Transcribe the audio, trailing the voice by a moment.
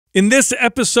In this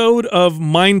episode of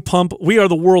Mind Pump, we are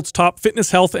the world's top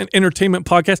fitness, health, and entertainment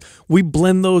podcast. We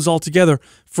blend those all together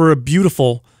for a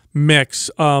beautiful mix.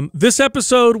 This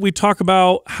episode, we talk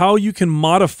about how you can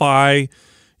modify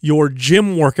your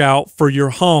gym workout for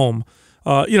your home.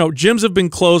 Gyms have been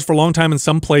closed for a long time in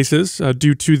some places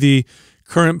due to the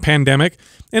current pandemic,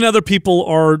 and other people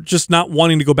are just not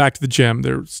wanting to go back to the gym.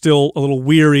 They're still a little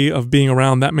weary of being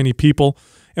around that many people,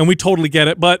 and we totally get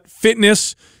it. But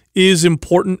fitness is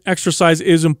important. Exercise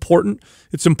is important.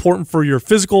 It's important for your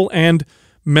physical and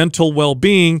mental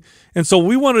well-being. And so what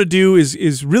we want to do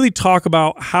is really talk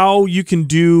about how you can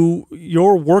do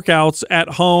your workouts at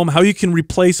home, how you can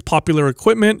replace popular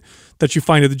equipment that you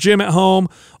find at the gym at home,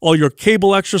 all your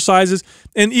cable exercises,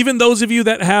 and even those of you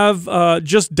that have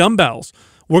just dumbbells.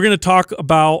 We're going to talk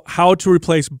about how to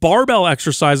replace barbell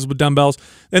exercises with dumbbells,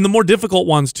 and the more difficult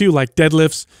ones too, like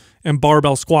deadlifts and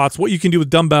barbell squats, what you can do with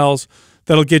dumbbells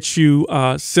that'll get you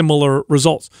similar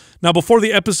results. Now, before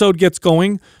the episode gets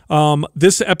going,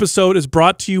 this episode is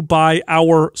brought to you by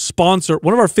our sponsor,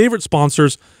 one of our favorite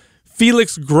sponsors,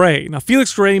 Felix Gray. Now,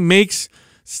 Felix Gray makes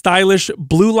stylish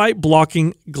blue light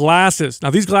blocking glasses.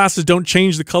 Now, these glasses don't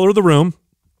change the color of the room,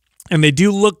 and they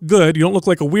do look good. You don't look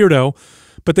like a weirdo,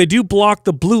 but they do block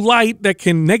the blue light that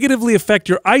can negatively affect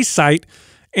your eyesight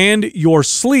and your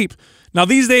sleep. Now,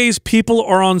 these days, people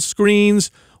are on screens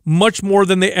much more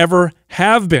than they ever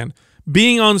have been.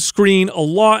 Being on screen a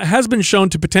lot has been shown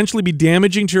to potentially be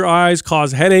damaging to your eyes,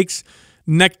 cause headaches,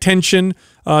 neck tension,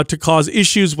 to cause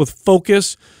issues with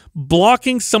focus.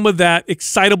 Blocking some of that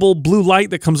excitable blue light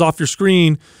that comes off your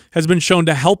screen has been shown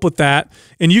to help with that,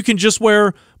 and you can just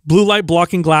wear blue light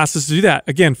blocking glasses to do that.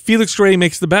 Again, Felix Gray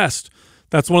makes the best.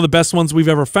 That's one of the best ones we've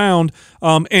ever found,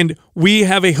 and we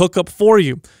have a hookup for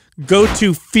you. Go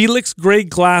to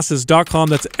felixgrayglasses.com.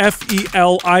 That's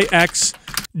FELIXGRAY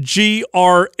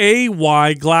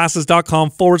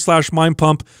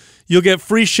glasses.com/mindpump. You'll get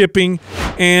free shipping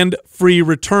and free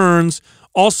returns.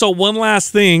 Also, one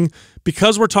last thing,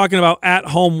 because we're talking about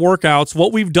at-home workouts,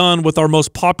 what we've done with our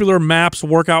most popular MAPS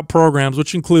workout programs,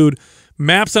 which include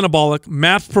MAPS Anabolic,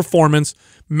 MAPS Performance,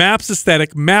 MAPS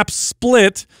Aesthetic, MAPS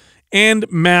Split, and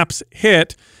MAPS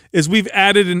HIT, is we've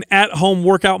added an at-home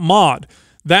workout mod.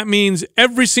 That means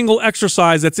every single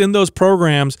exercise that's in those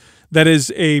programs that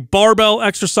is a barbell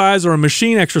exercise or a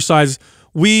machine exercise,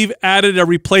 we've added a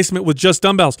replacement with just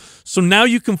dumbbells. So now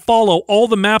you can follow all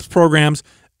the MAPS programs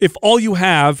if all you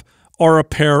have are a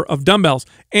pair of dumbbells.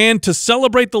 And to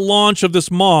celebrate the launch of this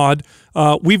mod,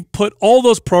 we've put all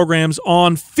those programs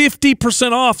on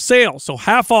 50% off sale. So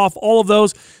half off all of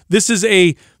those. This is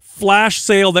a flash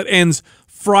sale that ends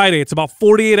Friday. It's about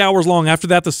 48 hours long. After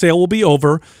that, the sale will be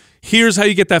over. Here's how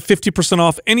you get that 50%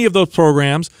 off any of those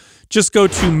programs. Just go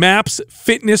to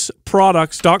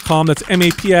mapsfitnessproducts.com. That's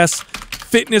M-A-P-S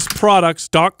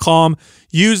fitnessproducts.com.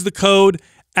 Use the code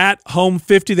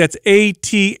ATHOME50. That's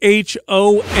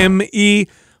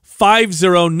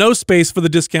ATHOME50. No space for the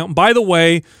discount. By the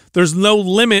way, there's no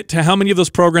limit to how many of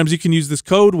those programs you can use this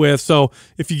code with. So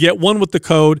if you get one with the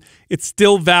code, it's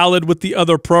still valid with the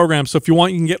other programs. So if you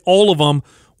want, you can get all of them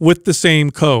with the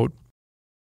same code.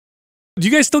 Do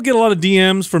you guys still get a lot of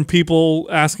DMs from people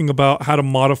asking about how to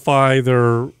modify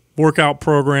their workout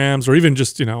programs, or even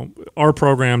just, our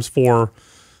programs for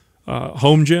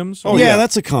home gyms? Oh yeah,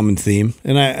 that's a common theme,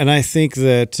 and I think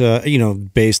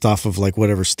that based off of like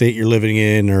whatever state you're living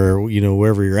in, or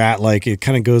wherever you're at, like it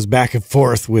kind of goes back and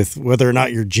forth with whether or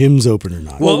not your gym's open or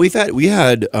not. Well, we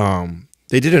had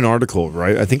they did an article,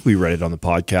 right? I think we read it on the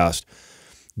podcast,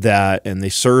 and they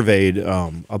surveyed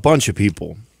a bunch of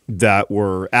people that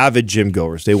were avid gym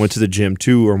goers. They went to the gym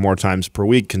 2 or more times per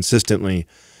week consistently,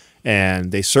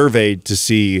 and they surveyed to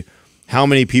see how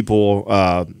many people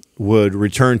would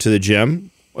return to the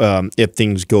gym if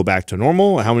things go back to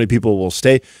normal, how many people will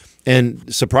stay.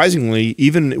 And surprisingly,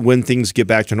 even when things get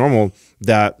back to normal,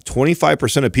 that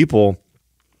 25% of people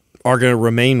are going to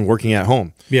remain working at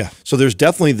home. Yeah. So there's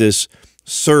definitely this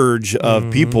surge of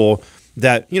people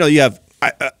that, you have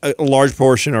a large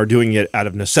portion are doing it out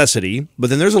of necessity,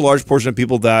 but then there's a large portion of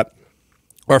people that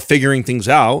are figuring things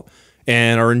out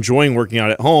and are enjoying working out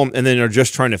at home, and then are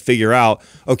just trying to figure out,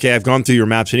 okay, I've gone through your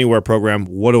Maps Anywhere program.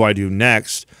 What do I do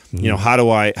next? How do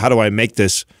I make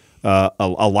this a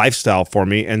lifestyle for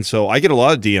me? And so I get a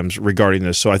lot of DMs regarding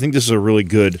this. So I think this is a really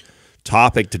good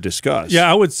topic to discuss.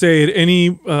 Yeah, I would say at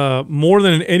any more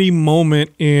than at any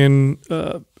moment in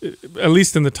at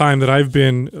least in the time that I've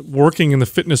been working in the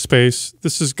fitness space,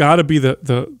 this has got to be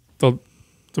the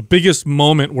biggest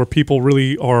moment where people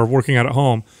really are working out at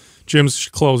home.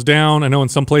 Gyms closed down. I know in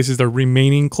some places they're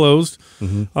remaining closed.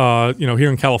 Here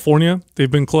in California,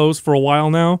 they've been closed for a while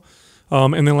now.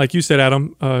 And then, like you said,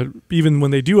 Adam, even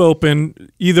when they do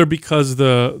open, either because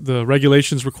the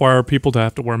regulations require people to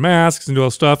have to wear masks and do all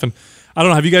that stuff. And I don't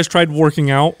know, have you guys tried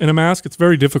working out in a mask? It's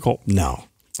very difficult. No.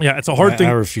 Yeah, it's a hard thing.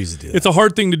 I refuse to do that. It's a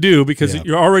hard thing to do because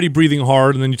you're already breathing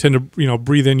hard, and then you tend to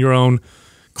breathe in your own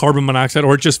carbon monoxide,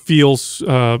 or it just feels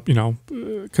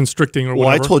constricting or whatever. Well,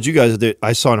 I told you guys that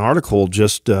I saw an article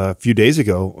just a few days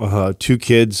ago, 2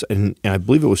 kids, and I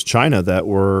believe it was China, that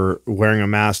were wearing a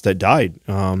mask that died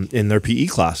in their PE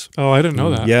class. Oh, I didn't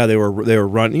know that. Yeah, they were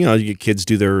running. Kids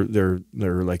do their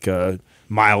like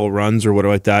mile runs or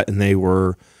whatever like that, and they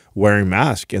were wearing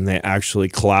masks, and they actually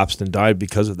collapsed and died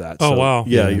because of that. Oh, wow.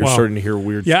 Yeah, you're starting to hear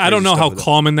weird. Yeah, I don't know how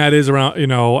common that is around.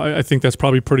 I think that's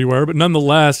probably pretty rare, but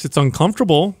nonetheless, it's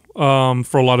uncomfortable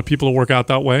for a lot of people to work out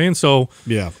that way. And so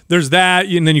there's that.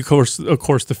 And then, of course,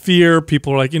 the fear.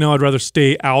 People are like, I'd rather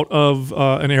stay out of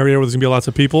an area where there's going to be lots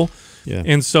of people. Yeah.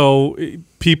 And so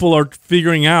people are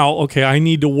figuring out, okay, I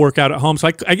need to work out at home.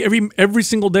 So every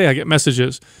single day I get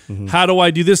messages. How do I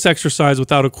do this exercise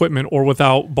without equipment or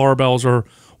without barbells, or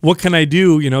what can I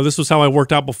do? This was how I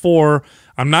worked out before.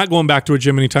 I'm not going back to a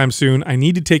gym anytime soon. I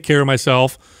need to take care of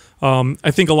myself.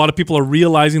 I think a lot of people are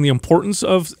realizing the importance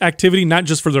of activity, not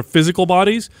just for their physical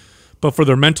bodies, but for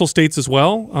their mental states as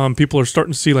well. People are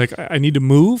starting to see, like, I need to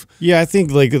move. Yeah, I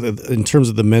think, like, in terms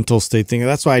of the mental state thing,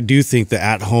 that's why I do think the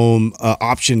at-home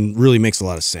option really makes a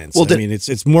lot of sense. Well, I mean,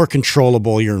 it's more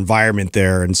controllable, your environment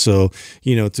there. And so,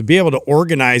 to be able to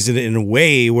organize it in a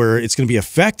way where it's going to be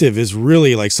effective is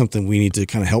really, like, something we need to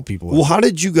kind of help people with. Well, how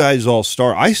did you guys all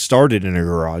start? I started in a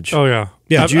garage. Oh, yeah.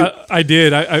 Yeah, I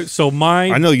did.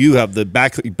 I know you have the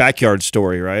backyard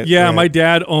story, right? Yeah, right. My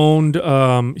dad owned.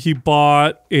 He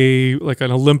bought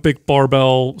an Olympic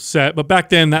barbell set, but back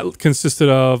then that consisted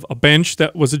of a bench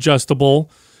that was adjustable,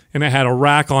 and it had a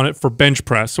rack on it for bench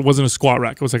press. It wasn't a squat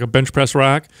rack; it was like a bench press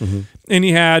rack. And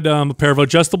he had a pair of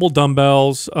adjustable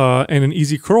dumbbells and an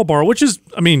easy curl bar, which is,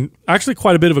 actually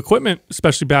quite a bit of equipment,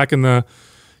 especially back in the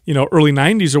early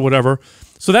 '90s or whatever.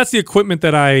 So that's the equipment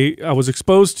that I was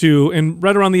exposed to, and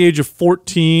right around the age of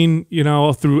 14,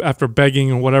 after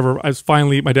begging and whatever,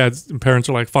 my dad's parents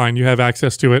are like, fine, you have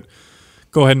access to it,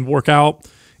 go ahead and work out.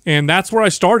 And that's where I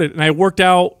started, and I worked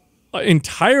out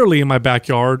entirely in my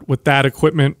backyard with that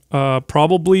equipment,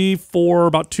 probably for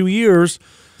about 2 years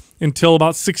until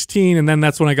about 16, and then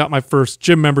that's when I got my first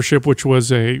gym membership, which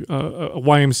was a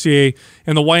YMCA,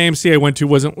 and the YMCA I went to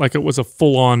wasn't like it was a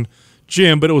full-on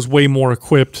gym, but it was way more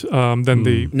equipped than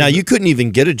the. Now, you couldn't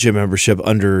even get a gym membership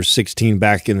under 16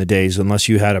 back in the days unless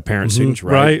you had a parent signature,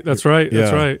 right? Right, that's right,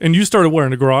 that's right. And you started where,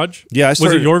 in a garage? Yeah, I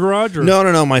started. Was it your garage? Or?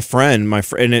 No. My friend,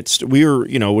 and we were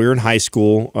in high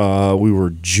school. We were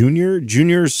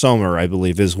junior summer, I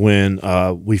believe, is when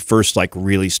we first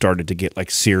really started to get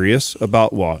serious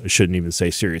about. Well, I shouldn't even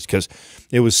say serious because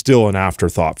it was still an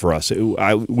afterthought for us.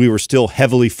 We were still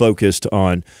heavily focused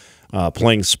on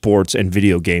playing sports and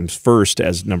video games first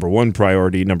as number one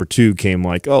priority. Number two came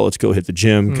let's go hit the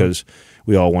gym because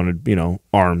we all wanted,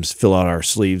 arms, fill out our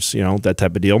sleeves, that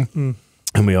type of deal.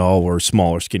 And we all were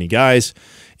smaller, skinny guys.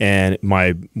 And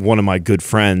one of my good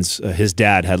friends, his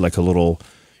dad had a little,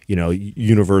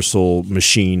 universal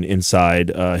machine inside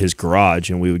his garage,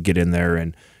 and we would get in there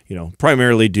and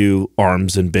primarily do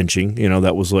arms and benching.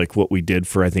 That was what we did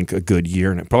for, I think, a good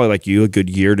year, and probably like you, a good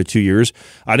year to 2 years.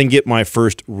 I didn't get my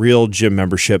first real gym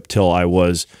membership till I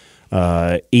was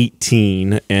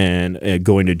 18 and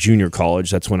going to junior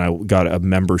college. That's when I got a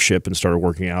membership and started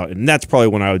working out, and that's probably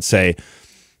when I would say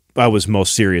I was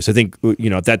most serious. I think,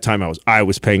 at that time I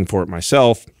was paying for it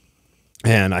myself,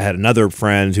 and I had another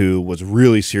friend who was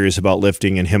really serious about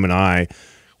lifting, and him and I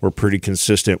were pretty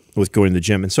consistent with going to the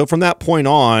gym. And so from that point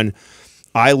on,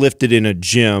 I lifted in a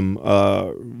gym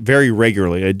very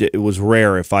regularly. It was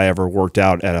rare if I ever worked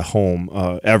out at a home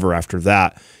ever after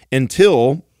that,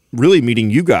 until really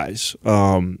meeting you guys.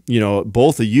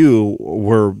 Both of you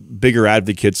were bigger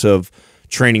advocates of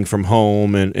training from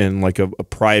home and a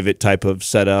private type of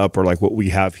setup, or what we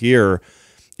have here.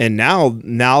 And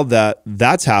now that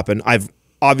that's happened, I've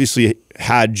obviously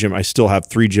had gym. I still have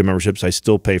 3 gym memberships. I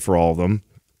still pay for all of them.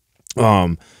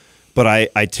 But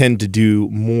I tend to do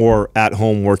more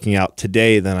at-home working out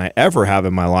today than I ever have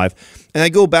in my life. And I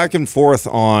go back and forth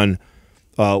on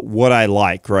what I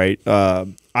like, right?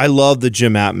 I love the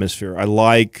gym atmosphere. I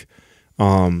like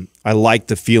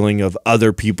the feeling of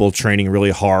other people training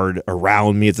really hard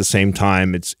around me at the same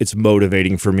time. It's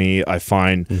motivating for me. I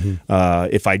find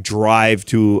if I drive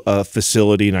to a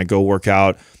facility and I go work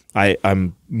out,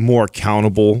 I'm more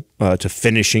accountable to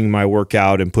finishing my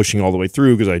workout and pushing all the way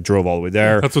through because I drove all the way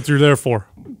there. That's what you're there for.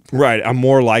 Right. I'm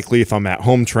more likely, if I'm at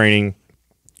home training,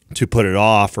 to put it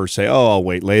off or say, oh, I'll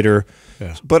wait later.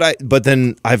 Yeah. But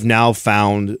then I've now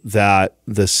found that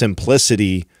the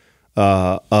simplicity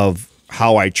of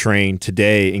how I train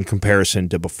today in comparison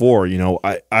to before, you know,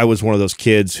 I was one of those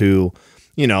kids who,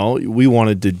 you know, we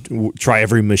wanted to try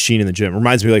every machine in the gym.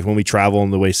 Reminds me like when we travel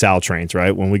and the way Sal trains,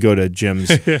 right? When we go to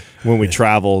gyms, when we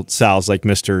travel, Sal's like,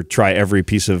 Mr. Try every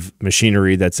piece of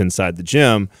machinery that's inside the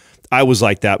gym. I was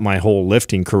like that my whole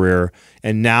lifting career.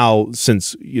 And now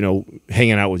since, you know,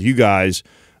 hanging out with you guys,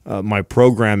 my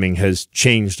programming has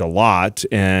changed a lot,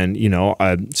 and you know,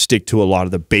 I stick to a lot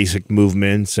of the basic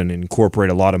movements and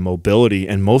incorporate a lot of mobility,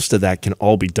 and most of that can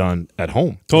all be done at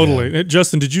home. Totally. Yeah.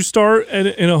 Justin, did you start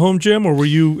in a home gym, or were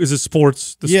you? Is it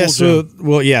sports?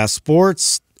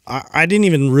 Sports. I didn't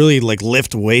even really like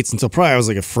lift weights until probably I was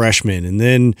like a freshman, and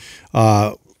then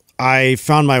I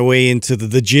found my way into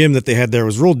the gym that they had there. It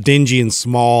was real dingy and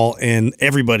small, and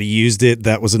everybody used it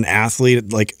that was an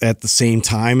athlete like at the same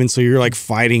time. And so you're like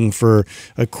fighting for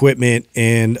equipment.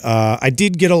 And I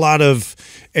did get a lot of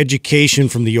education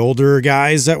from the older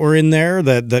guys that were in there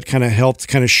that kind of helped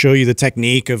kind of show you the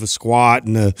technique of a squat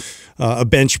and a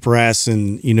bench press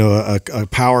and, you know, a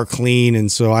power clean.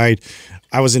 And so I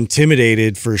was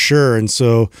intimidated for sure. And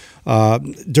so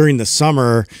during the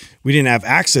summer, we didn't have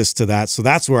access to that. So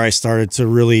that's where I started to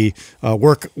really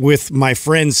work with my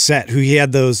friend Set, who he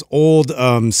had those old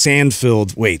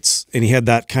sand-filled weights, and he had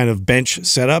that kind of bench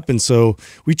set up. And so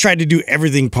we tried to do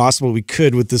everything possible we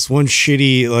could with this one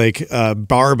shitty like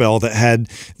barbell that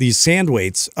had these sand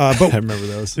weights. But I remember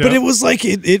those. But it was like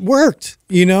it worked.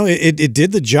 You know, it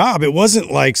did the job. It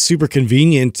wasn't like super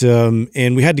convenient,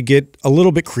 and we had to get a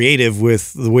little bit creative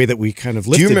with the way that we kind of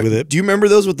lifted with it. Do you remember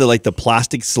those with the like the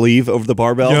plastic sleeve over the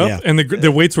barbell? Yep. Yeah. And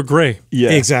the weights were gray. Yeah,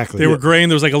 exactly. They were gray, and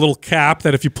there was like a little cap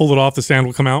that if you pulled it off, the sand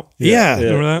would come out. Yeah.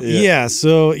 Remember that? Yeah.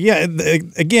 So yeah,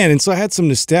 again, and so I had some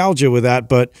nostalgia with that,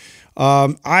 but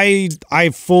I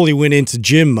fully went into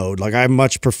gym mode. Like I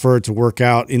much preferred to work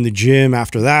out in the gym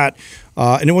after that,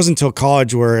 and it wasn't until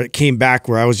college where it came back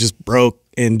where I was just broke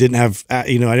and didn't have,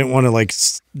 you know, I didn't want to like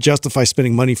justify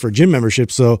spending money for a gym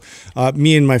membership. So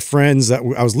me and my friends that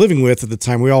I was living with at the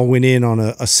time, we all went in on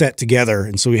a set together.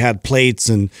 And so we had plates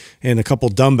and a couple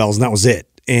dumbbells, and that was it.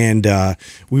 And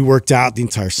we worked out the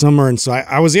entire summer. And so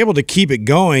I was able to keep it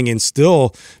going and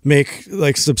still make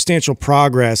like substantial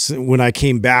progress when I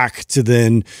came back to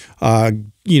then,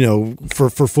 you know, for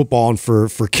football and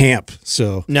for camp.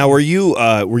 So now, were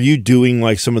you doing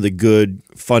like some of the good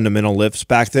fundamental lifts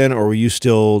back then, or were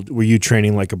you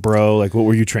training like a bro? Like what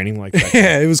were you training like?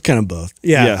 Yeah, it was kind of both.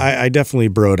 Yeah. I definitely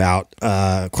broed out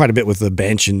quite a bit with the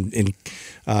bench, and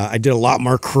I did a lot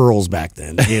more curls back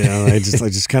then. You know, I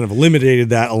just kind of eliminated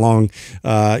that along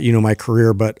you know, my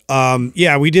career. But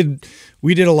yeah, we did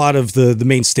a lot of the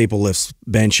main staple lifts,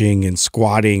 benching and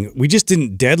squatting. We just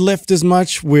didn't deadlift as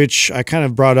much, which I kind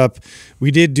of brought up. We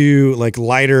did do like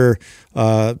lighter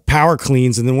power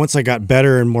cleans, and then once I got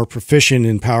better and more proficient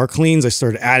in power cleans, I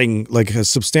started adding like a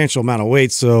substantial amount of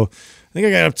weight. So I think I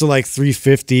got up to like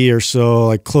 350 or so,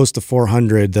 like close to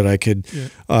 400 that I could,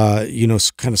 you know,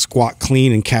 kind of squat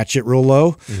clean and catch it real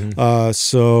low.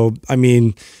 So, I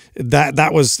mean,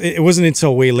 it wasn't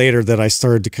until way later that I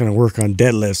started to kind of work on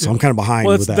deadlifts. So I'm kind of behind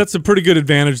with that. That's a pretty good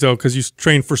advantage though, because you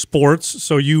train for sports.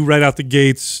 So you right out the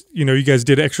gates, you know, you guys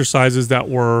did exercises that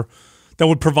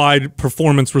would provide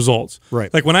performance results.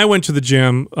 Right. Like when I went to the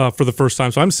gym for the first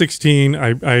time, so I'm 16.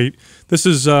 This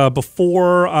is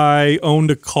before I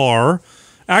owned a car.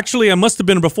 Actually, I must have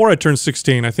been before I turned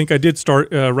 16. I think I did start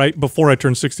right before I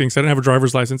turned 16 because I didn't have a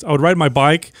driver's license. I would ride my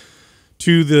bike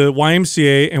to the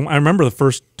YMCA, and I remember the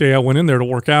first day I went in there to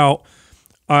work out,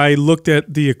 I looked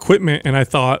at the equipment and I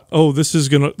thought, oh, this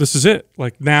is it.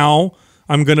 Like now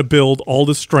I'm going to build all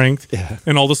this strength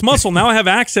and all this muscle. Now I have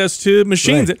access to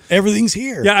machines. Right. Everything's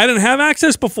here. Yeah, I didn't have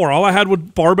access before. All I had was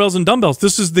barbells and dumbbells.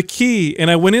 This is the key. And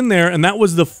I went in there, and that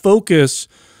was the focus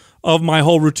of my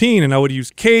whole routine. And I would use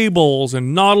cables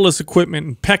and Nautilus equipment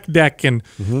and pec deck and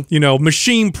you know,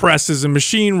 machine presses and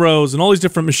machine rows and all these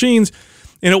different machines.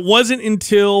 And it wasn't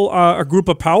until a group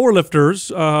of powerlifters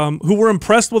who were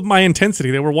impressed with my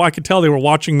intensity. I could tell they were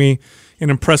watching me and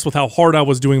impressed with how hard I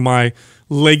was doing my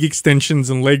leg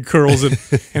extensions and leg curls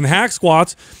and hack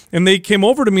squats. And they came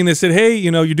over to me and they said, hey,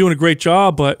 you know, you're doing a great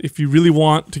job, but if you really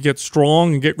want to get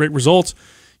strong and get great results,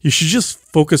 you should just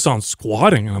focus on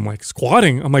squatting. And I'm like,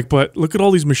 squatting? I'm like, but look at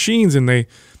all these machines. And they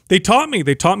taught me.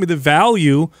 They taught me the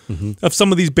value of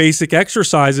some of these basic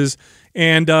exercises.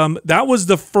 And that was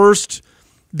the first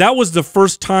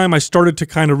time I started to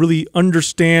kind of really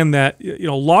understand that, you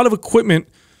know, a lot of equipment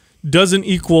doesn't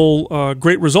equal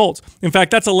great results. In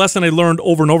fact, that's a lesson I learned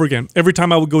over and over again. Every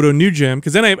time I would go to a new gym,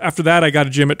 because then after that, I got a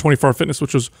gym at 24 Hour Fitness,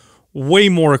 which was way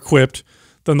more equipped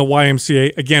than the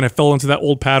YMCA. Again, I fell into that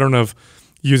old pattern of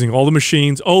using all the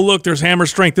machines. Oh, look, there's Hammer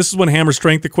Strength. This is when Hammer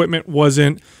Strength equipment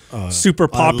wasn't super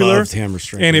popular. I loved Hammer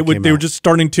Strength. And they were just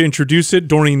starting to introduce it.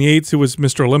 Dorian Yates, who was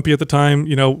Mr. Olympia at the time,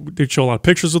 they'd show a lot of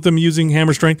pictures with them using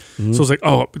Hammer Strength. So I was like,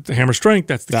 oh, the Hammer Strength,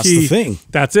 that's the key. That's the thing.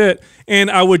 That's it.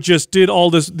 And I would just did all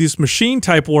this machine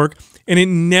type work, and it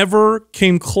never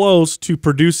came close to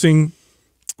producing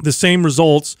the same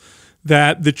results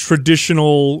that the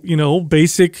traditional,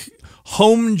 basic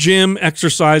home gym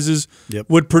exercises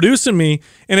would produce in me.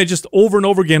 And I just over and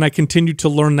over again, I continued to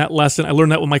learn that lesson. I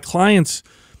learned that with my clients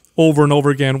over and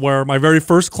over again, where my very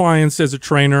first clients as a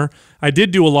trainer, I did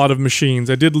do a lot of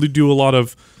machines. I did do a lot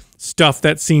of stuff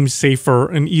that seemed safer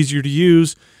and easier to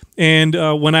use. And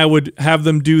when I would have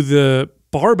them do the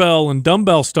barbell and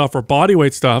dumbbell stuff or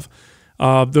bodyweight stuff,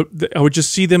 I would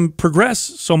just see them progress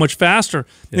so much faster.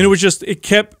 And it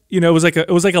kept, it was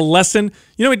like a lesson.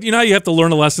 You know how you have to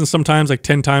learn a lesson sometimes like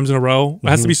 10 times in a row? It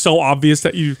has to be so obvious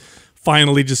that you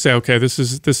finally just say, okay, this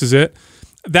is it.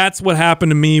 That's what happened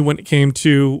to me when it came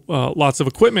to lots of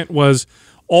equipment. Was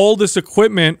all this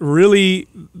equipment really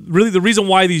the reason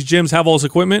why these gyms have all this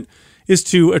equipment is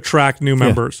to attract new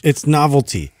members. It's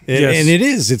novelty. And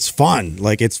it's fun.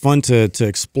 Like, it's fun to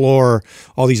explore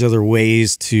all these other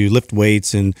ways to lift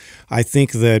weights. And I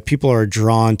think that people are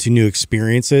drawn to new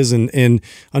experiences. And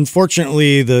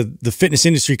unfortunately, the fitness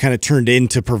industry kind of turned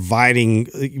into providing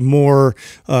more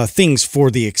things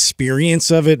for the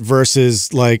experience of it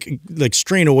versus like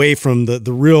straying away from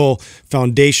the real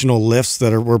foundational lifts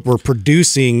that we're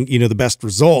producing, the best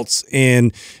results.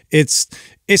 And it's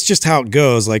just how it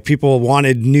goes. Like, people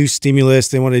wanted new stimulus,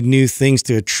 they wanted new things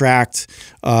to attract,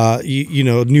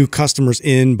 new customers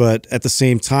in. But at the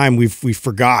same time, we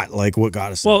forgot like what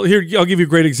got us. Well, here I'll give you a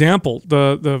great example.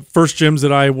 The first gyms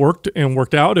that I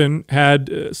worked out in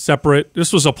had separate.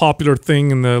 This was a popular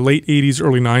thing in the late '80s,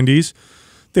 early '90s.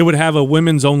 They would have a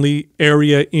women's only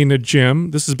area in a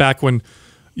gym. This is back when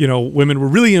women were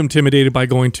really intimidated by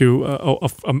going to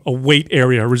a weight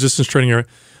area, a resistance training area.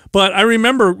 But I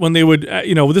remember when they would,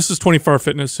 this is 24 Hour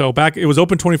Fitness, so back it was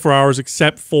open 24 hours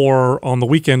except for on the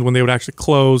weekend when they would actually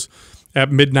close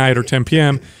at midnight or 10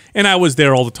 p.m. And I was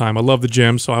there all the time. I loved the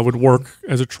gym, so I would work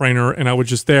as a trainer, and I was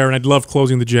just there, and I'd love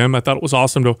closing the gym. I thought it was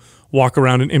awesome to walk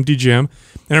around an empty gym.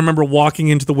 And I remember walking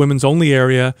into the women's only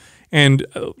area and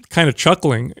kind of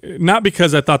chuckling, not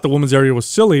because I thought the women's area was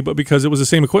silly, but because it was the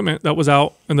same equipment that was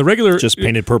out in the regular. Just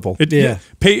painted purple.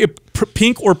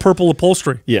 Pink or purple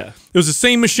upholstery. Yeah. It was the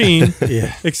same machine,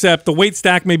 except the weight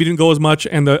stack maybe didn't go as much,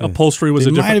 and the upholstery was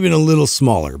it might have been a little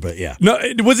smaller, but No,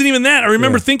 it wasn't even that. I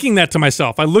remember thinking that to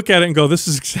myself. I look at it and go, this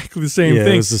is exactly the same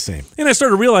thing. It was the same. And I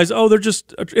started to realize, they're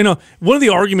just, one of the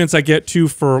arguments I get to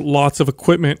for lots of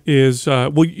equipment is,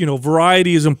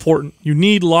 variety is important. You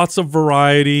need lots of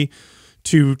variety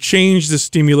to change the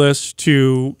stimulus,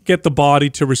 to get the body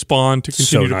to respond, to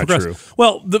continue to progress. True.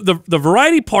 Well, the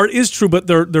variety part is true, but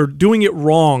they're doing it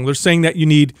wrong. They're saying that you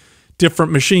need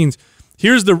different machines.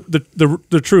 Here's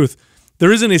the truth.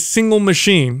 There isn't a single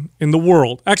machine in the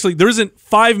world. Actually, there isn't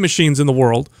 5 machines in the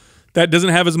world that doesn't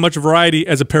have as much variety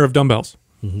as a pair of dumbbells.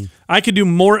 Mm-hmm. I could do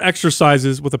more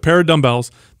exercises with a pair of dumbbells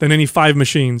than any 5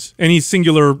 machines, any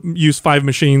singular use 5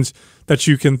 machines that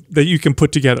you can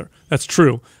put together. That's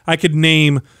true. I could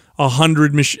name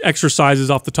 100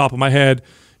 exercises off the top of my head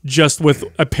just with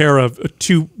a pair of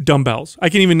 2 dumbbells. I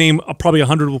can even name probably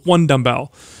 100 with 1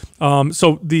 dumbbell.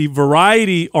 So the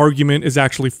variety argument is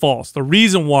actually false. The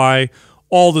reason why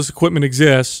all this equipment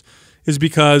exists is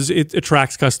because it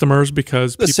attracts customers,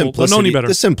 because people don't know any better.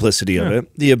 The simplicity of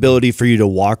it, the ability for you to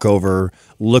walk over,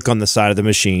 look on the side of the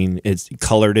machine, it's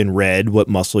colored in red what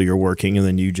muscle you're working, and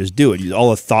then you just do it.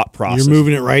 All a thought process. You're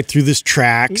moving it right through this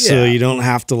track, so you don't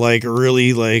have to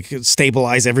really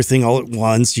stabilize everything all at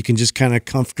once. You can just kind of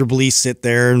comfortably sit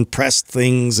there and press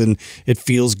things, and it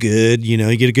feels good. You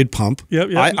get a good pump.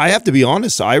 Yep. I have to be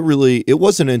honest. It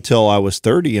wasn't until I was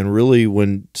 30, and really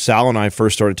when Sal and I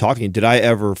first started talking, did I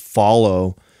ever follow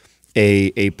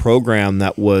a program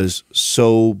that was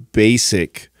so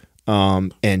basic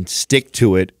and stick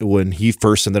to it when he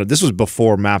first ended up. This was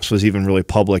before MAPS was even really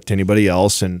public to anybody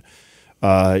else, and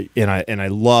I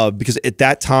love, because at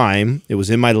that time it was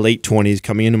in my late 20s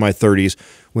coming into my 30s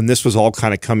when this was all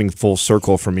kind of coming full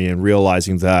circle for me, and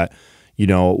realizing that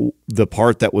the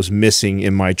part that was missing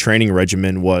in my training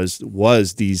regimen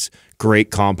was these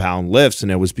great compound lifts,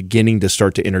 and I was beginning to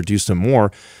start to introduce them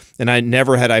more. And I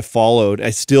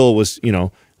still was,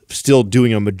 still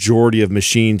doing a majority of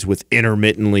machines with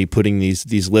intermittently putting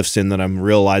these lifts in that I'm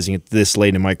realizing at this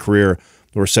late in my career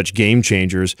were such game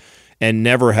changers. And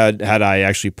never had I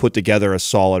actually put together a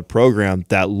solid program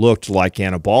that looked like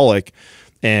anabolic.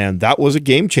 And that was a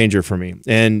game changer for me.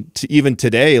 And even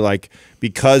today, like,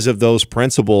 because of those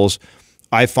principles,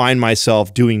 I find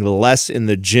myself doing less in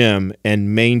the gym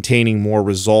and maintaining more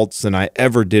results than I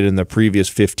ever did in the previous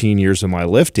 15 years of my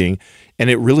lifting. And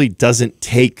it really doesn't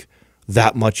take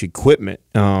that much equipment.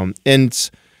 And,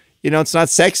 you know, it's not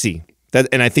sexy.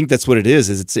 And I think that's what it is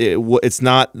it's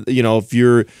not, you know,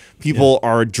 if people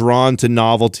are drawn to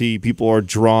novelty, people are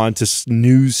drawn to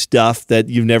new stuff that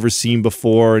you've never seen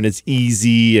before, and it's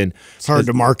easy and it's hard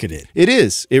to market it. It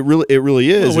is. It really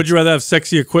is. Well, would you rather have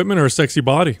sexy equipment or a sexy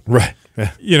body? Right.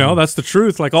 You know, that's the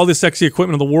truth. Like, all the sexy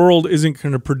equipment in the world isn't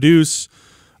going to produce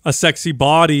a sexy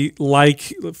body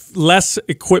like less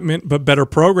equipment but better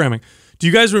programming. Do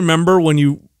you guys remember when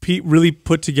you really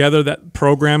put together that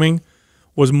programming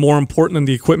was more important than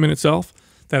the equipment itself?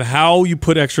 That how you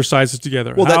put exercises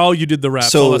together, how you did the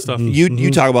reps, all that stuff.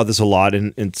 You talk about this a lot,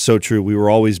 and it's so true. We were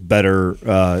always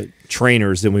better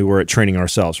trainers than we were at training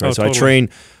ourselves, right? So totally.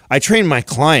 I train my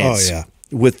clients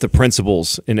with the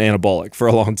principles in anabolic for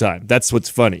a long time. That's what's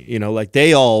funny. You know, like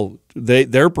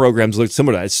their programs look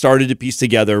similar. I started to piece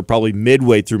together probably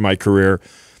midway through my career,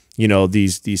 you know,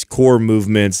 these core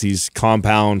movements, these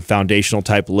compound foundational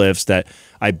type lifts that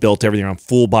I built everything around,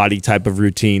 full body type of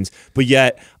routines. But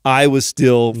yet I was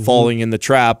still falling in the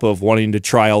trap of wanting to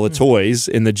try all the toys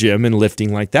in the gym and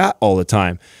lifting like that all the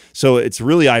time. So it's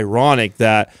really ironic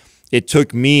that it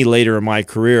took me later in my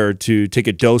career to take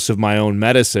a dose of my own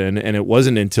medicine, and it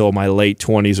wasn't until my late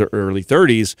 20s or early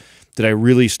 30s that I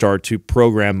really start to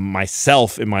program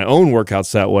myself in my own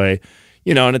workouts that way.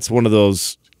 You know, and it's one of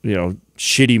those, you know,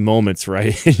 shitty moments,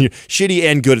 right? Shitty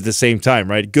and good at the same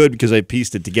time, right? Good because I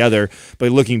pieced it together,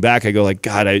 but looking back, I go like,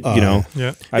 God,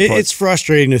 it's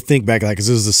frustrating to think back, like, because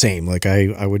it was the same. Like,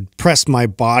 I would press my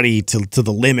body to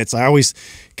the limits. I always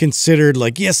considered,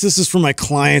 like, yes, this is for my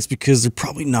clients because they're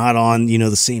probably not on, you know,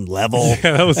 the same level.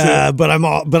 Yeah, that was it. But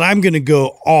I'm going to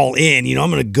go all in. You know,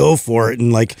 I'm going to go for it,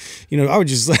 and, like, you know, I would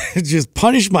just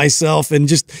punish myself and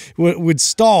just would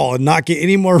stall and not get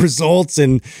any more results,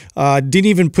 and didn't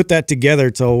even put that together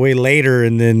till way later,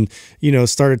 and then, you know,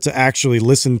 started to actually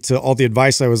listen to all the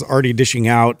advice I was already dishing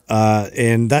out,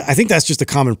 and I think that's just a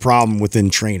common problem within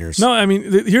trainers. No, I mean,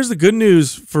 here's the good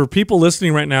news for people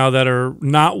listening right now that are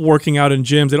not working out in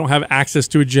gyms. They don't have access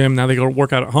to a gym. Now they go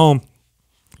work out at home.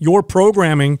 Your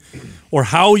programming, or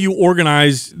how you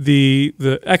organize the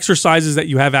exercises that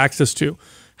you have access to,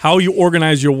 how you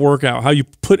organize your workout, how you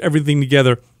put everything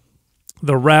together,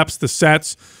 the reps, the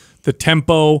sets, the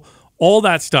tempo, all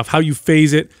that stuff, how you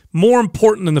phase it, more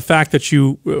important than the fact that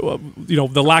you know,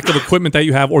 the lack of equipment that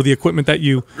you have or the equipment that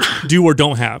you do or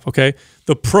don't have, okay?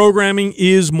 The programming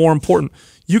is more important.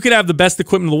 You could have the best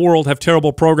equipment in the world, have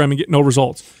terrible programming, get no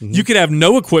results. You could have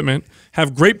no equipment,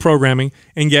 have great programming,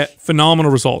 and get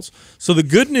phenomenal results. So the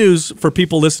good news for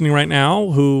people listening right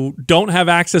now who don't have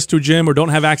access to a gym or don't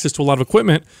have access to a lot of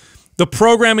equipment, the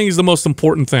programming is the most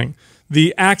important thing.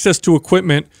 The access to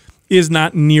equipment is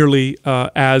not nearly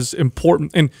as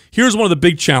important. And here's one of the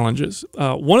big challenges.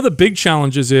 One of the big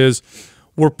challenges is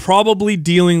we're probably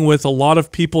dealing with a lot of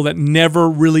people that never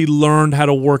really learned how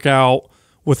to work out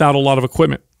without a lot of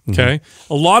equipment, okay?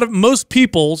 Most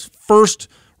people's first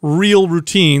real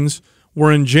routines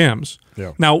were in gyms.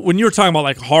 Yeah. Now, when you're talking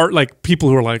about like people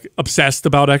who are like obsessed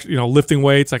about, you know, lifting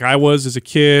weights like I was as a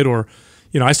kid, or,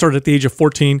 you know, I started at the age of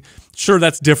 14. Sure,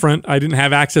 that's different. I didn't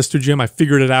have access to a gym. I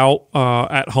figured it out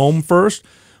at home first.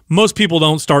 Most people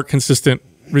don't start consistent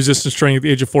resistance training at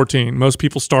the age of 14. Most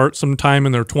people start sometime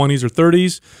in their 20s or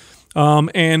 30s,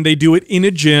 and they do it in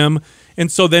a gym.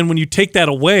 And so then when you take that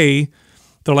away,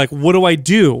 they're like, what do I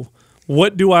do?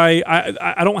 What do I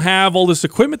don't have all this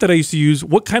equipment that I used to use.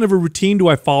 What kind of a routine do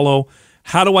I follow?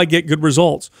 How do I get good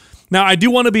results? Now, I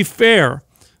do want to be fair.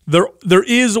 There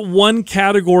is one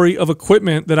category of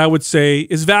equipment that I would say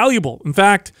is valuable. In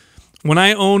fact, when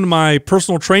I owned my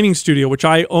personal training studio, which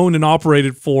I owned and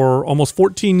operated for almost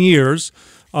 14 years,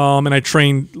 and I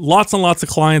trained lots and lots of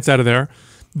clients out of there,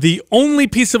 the only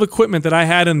piece of equipment that I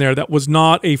had in there that was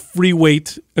not a free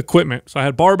weight equipment, so I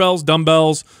had barbells,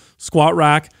 dumbbells, squat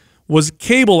rack, was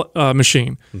cable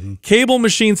machine. Cable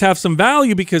machines have some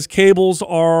value because cables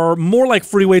are more like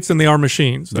free weights than they are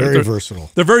machines. They're versatile.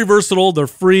 They're very versatile. They're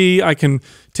free. I can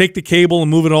take the cable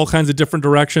and move it in all kinds of different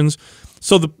directions.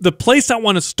 So the place I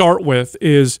want to start with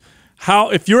is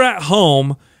if you're at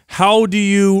home, how do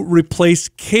you replace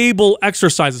cable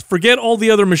exercises? Forget all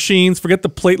the other machines, forget the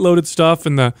plate-loaded stuff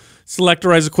and the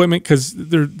selectorized equipment, because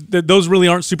those really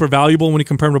aren't super valuable when you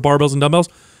compare them to barbells and dumbbells.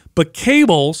 But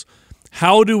cables,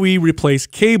 how do we replace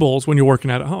cables when you're working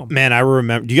out at home? Man, I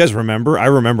remember. Do you guys remember? I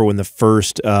remember when the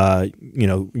first,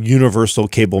 universal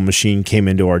cable machine came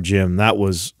into our gym. That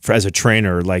was, as a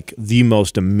trainer, like the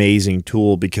most amazing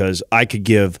tool, because I could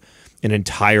give an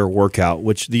entire workout.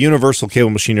 Which the universal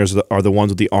cable machine are the ones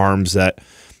with the arms that,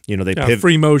 they pivot,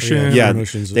 free motion. Yeah,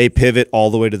 they pivot all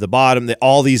the way to the bottom.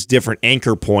 All these different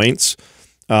anchor points,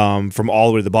 from all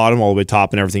the way to the bottom, all the way to the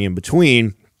top, and everything in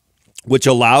between, which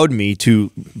allowed me to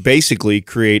basically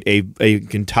create a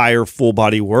entire full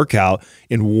body workout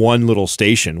in one little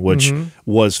station, which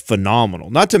was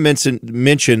phenomenal. Not to mention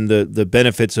the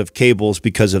benefits of cables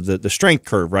because of the strength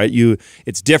curve, right?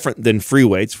 It's different than free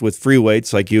weights. With free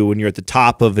weights, like when you're at the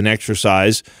top of an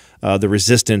exercise, the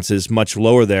resistance is much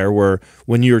lower there, where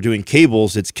when you're doing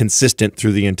cables, it's consistent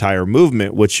through the entire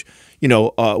movement, which,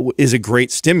 is a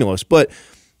great stimulus. But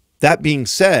that being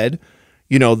said,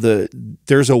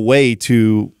 there's a way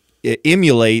to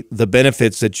emulate the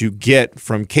benefits that you get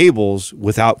from cables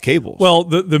without cables. Well,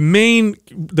 the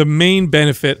main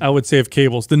benefit, I would say, of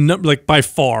cables, by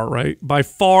far, right? By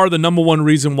far, the number one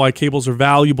reason why cables are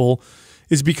valuable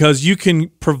is because you can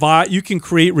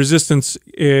create resistance,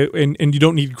 and you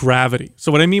don't need gravity.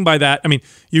 So what I mean by that,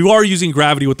 you are using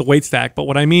gravity with the weight stack, but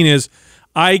what I mean is,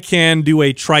 I can do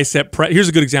a tricep press. Here's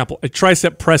a good example, a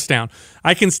tricep press down.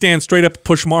 I can stand straight up,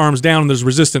 push my arms down, and there's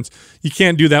resistance. You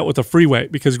can't do that with a free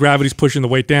weight because gravity's pushing the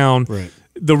weight down. Right.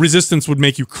 The resistance would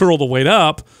make you curl the weight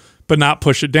up, but not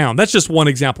push it down. That's just one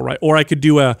example, right? Or I could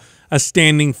do a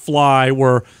standing fly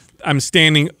where I'm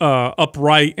standing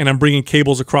upright and I'm bringing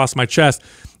cables across my chest.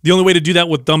 The only way to do that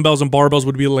with dumbbells and barbells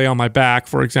would be to lay on my back,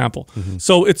 for example.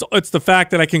 So it's the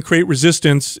fact that I can create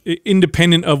resistance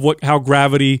independent of how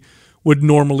gravity would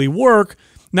normally work.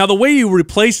 Now, the way you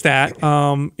replace that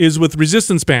is with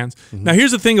resistance bands. Now, here's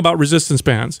the thing about resistance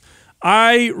bands.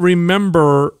 I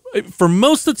remember, for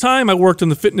most of the time I worked in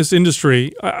the fitness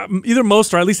industry, either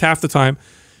most or at least half the time,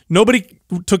 nobody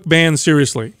took bands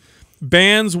seriously.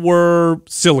 Bands were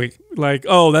silly. Like,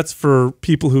 oh, that's for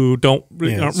people who aren't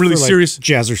really serious.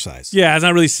 Jazzercise. Yeah, it's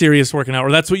not really serious working out.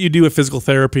 Or that's what you do with physical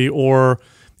therapy, or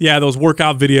those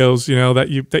workout videos, that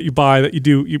you buy, that you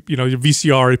do, your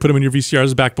VCR, you put them in your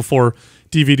VCRs back before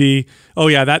DVD. Oh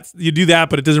yeah, you do that,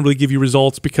 but it doesn't really give you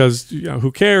results because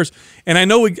who cares? And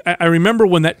I remember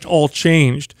when that all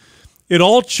changed. It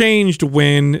all changed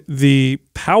when the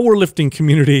powerlifting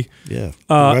community,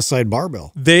 West Side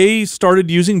Barbell, they started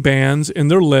using bands in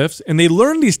their lifts, and they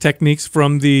learned these techniques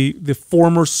from the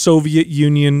former Soviet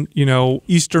Union,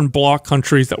 Eastern Bloc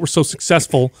countries that were so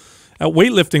successful at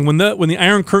weightlifting. When the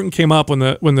Iron Curtain came up, when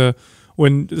the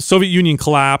Soviet Union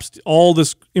collapsed, all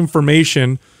this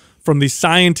information from these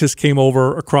scientists came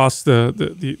over across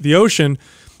the ocean,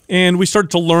 and we started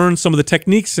to learn some of the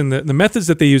techniques and the methods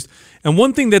that they used. And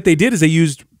one thing that they did is they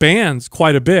used bands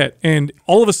quite a bit, and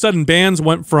all of a sudden bands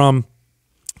went from,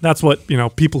 that's what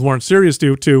people who aren't serious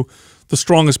do, to the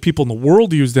strongest people in the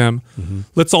world use them.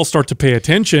 Let's all start to pay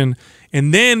attention.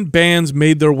 And then bands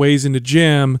made their ways into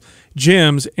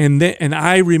gyms, and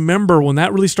I remember when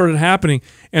that really started happening,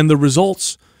 and the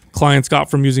results clients got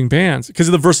from using bands because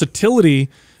of the versatility.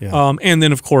 And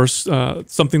then, of course,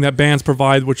 something that bands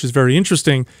provide, which is very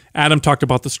interesting. Adam talked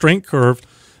about the strength curve.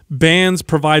 Bands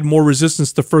provide more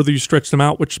resistance the further you stretch them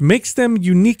out, which makes them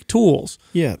unique tools.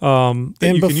 Yeah. And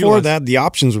before that, the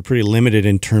options were pretty limited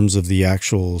in terms of the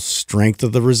actual strength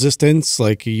of the resistance.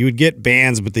 Like, you would get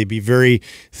bands, but they'd be very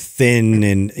thin,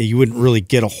 and you wouldn't really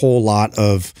get a whole lot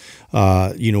of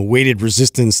weighted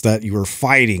resistance that you were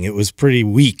fighting. It was pretty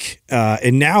weak.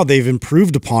 And now they've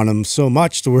improved upon them so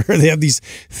much to where they have these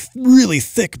really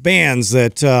thick bands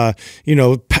that,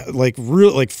 like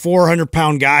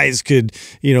 400-pound guys could,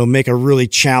 make a really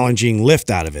challenging lift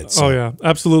out of it. So. Oh, yeah,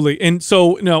 absolutely. And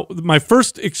so, my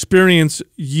first experience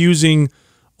using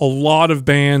a lot of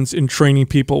bands in training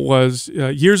people was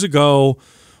years ago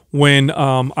when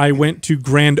I went to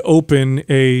grand open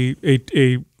a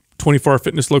 24-hour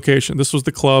fitness location. This was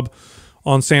the club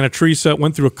on Santa Teresa.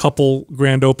 Went through a couple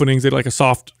grand openings. They had like a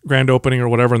soft grand opening or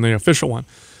whatever, and the official one.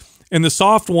 And the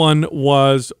soft one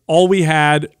was, all we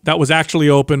had that was actually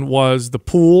open was the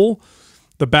pool,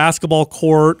 the basketball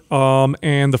court,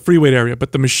 and the free weight area.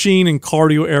 But the machine and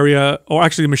cardio area, or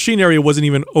actually the machine area wasn't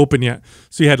even open yet.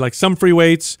 So you had like some free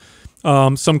weights,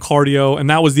 some cardio,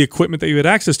 and that was the equipment that you had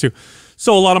access to.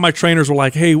 So a lot of my trainers were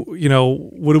like, hey,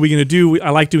 what are we going to do? I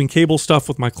like doing cable stuff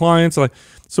with my clients. So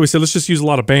we said, let's just use a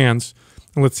lot of bands.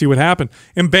 and let's see what happened.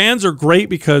 And bands are great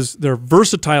because they're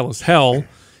versatile as hell,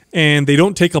 and they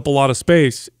don't take up a lot of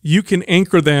space. You can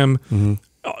anchor them.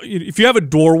 If you have a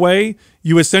doorway,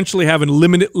 you essentially have a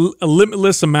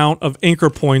limitless amount of anchor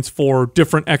points for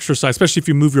different exercise, especially if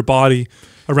you move your body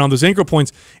around those anchor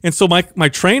points. And so my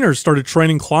trainers started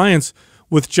training clients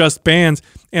with just bands,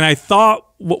 and I thought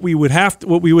what we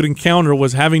would encounter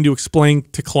was having to explain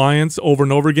to clients over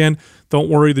and over again, don't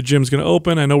worry, the gym's going to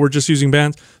open. I know we're just using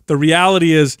bands. The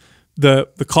reality is the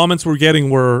comments we're getting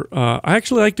were, I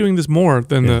actually like doing this more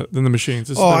than the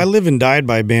machines. I live and died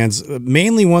by bands.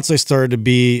 Mainly once I started to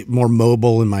be more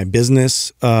mobile in my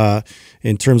business,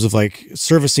 in terms of like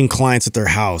servicing clients at their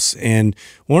house. And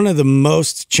one of the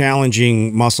most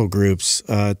challenging muscle groups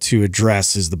to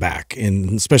address is the back,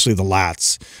 and especially the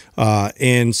lats.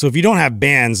 And so if you don't have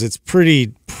bands, it's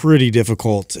pretty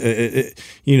difficult,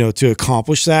 to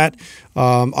accomplish that.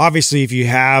 Obviously, if you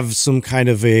have some kind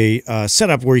of a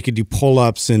setup where you could do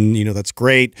pull-ups, and that's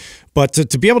great. But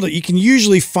to be able to, you can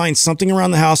usually find something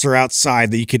around the house or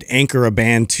outside that you could anchor a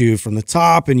band to from the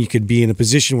top, and you could be in a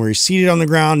position where you're seated on the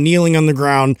ground, kneeling on the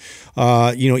ground,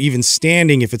 even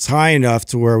standing if it's high enough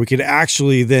to where we could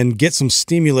actually then get some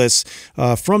stimulus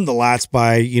from the lats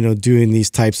by doing these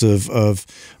types of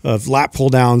lat pull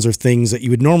downs or things that you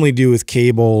would normally do with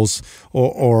cables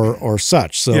or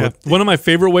such. So one of my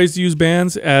favorite ways to use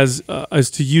bands is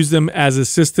to use them as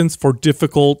assistance for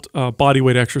difficult body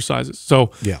weight exercises.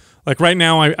 So like right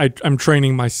now, I'm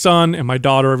training my son and my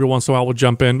daughter. Every once in a while, we'll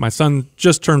jump in. My son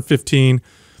just turned 15.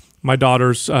 My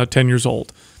daughter's 10 years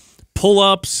old.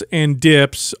 Pull-ups and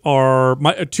dips are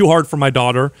too hard for my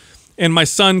daughter, and my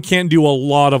son can't do a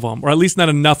lot of them, or at least not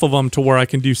enough of them to where I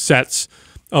can do sets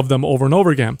of them over and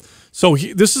over again. So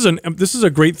this is a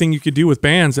great thing you could do with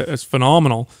bands. That's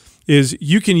phenomenal. Is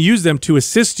you can use them to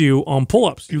assist you on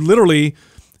pull-ups. You literally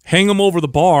hang them over the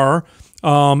bar.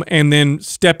 And then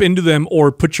step into them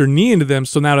or put your knee into them.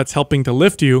 So now that's helping to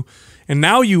lift you. And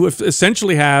now you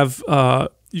essentially have,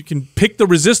 you can pick the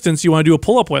resistance you want to do a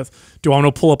pull-up with. Do I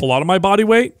want to pull up a lot of my body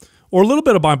weight or a little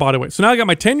bit of my body weight? So now I got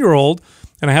my 10-year-old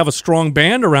and I have a strong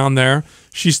band around there.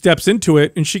 She steps into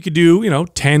it and she could do,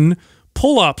 10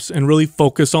 pull-ups and really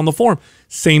focus on the form.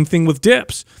 Same thing with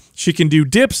dips. She can do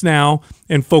dips now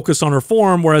and focus on her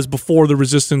form, whereas before the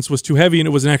resistance was too heavy and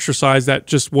it was an exercise that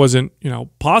just wasn't,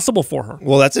 possible for her.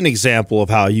 Well, that's an example of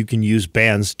how you can use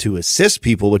bands to assist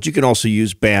people, but you can also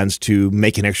use bands to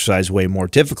make an exercise way more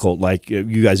difficult. Like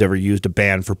you guys ever used a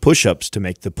band for push-ups to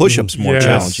make the push-ups more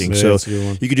challenging. So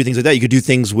you could do things like that. You could do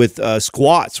things with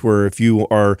squats, where if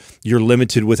you're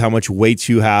limited with how much weight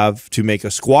you have to make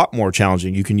a squat more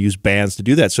challenging, you can use bands to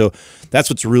do that. So that's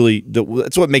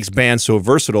that's what makes bands so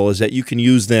versatile, is that you can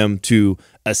use them to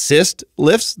assist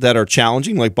lifts that are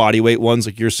challenging, like body weight ones,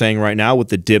 like you're saying right now with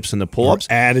the dips and the pull-ups.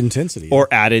 Or add intensity. Or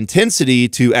add intensity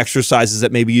to exercises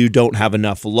that maybe you don't have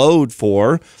enough load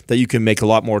for, that you can make a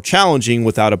lot more challenging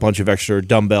without a bunch of extra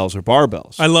dumbbells or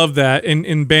barbells. I love that.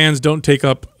 And bands don't take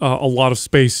up a lot of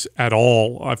space at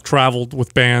all. I've traveled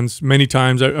with bands many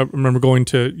times. I remember going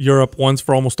to Europe once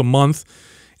for almost a month,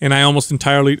 and I almost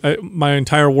entirely, my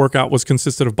entire workout was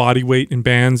consisted of body weight and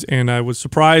bands, and I was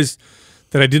surprised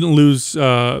that I didn't lose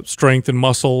strength and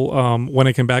muscle when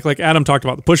I came back. Like Adam talked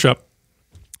about the push-up,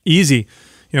 easy.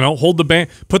 Hold the band,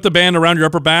 put the band around your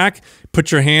upper back,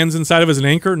 put your hands inside of it as an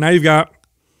anchor. Now you've got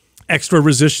extra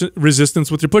resistance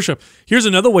with your push-up. Here's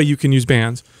another way you can use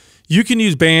bands. You can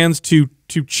use bands to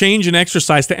change an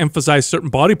exercise to emphasize certain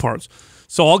body parts.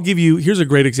 So I'll give you, here's a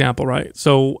great example, right?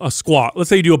 So a squat. Let's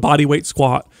say you do a body weight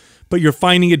squat, but you're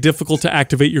finding it difficult to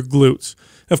activate your glutes.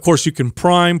 Of course, you can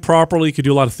prime properly. You can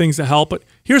do a lot of things to help, but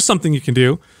here's something you can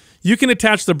do. You can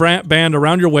attach the band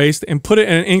around your waist and put it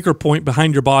at an anchor point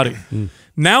behind your body.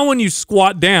 Now when you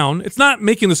squat down, it's not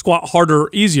making the squat harder or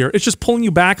easier. It's just pulling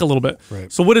you back a little bit. Right.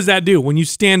 So what does that do? When you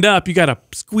stand up, you got to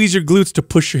squeeze your glutes to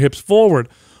push your hips forward.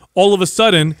 All of a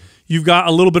sudden, you've got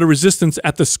a little bit of resistance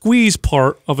at the squeeze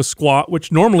part of a squat, which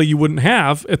normally you wouldn't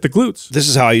have at the glutes. This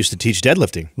is how I used to teach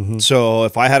deadlifting. So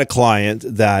if I had a client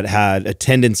that had a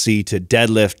tendency to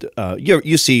deadlift,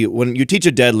 you see when you teach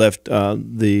a deadlift,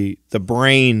 the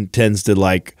brain tends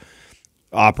to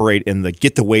operate in the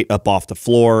get the weight up off the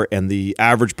floor, and the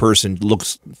average person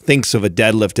thinks of a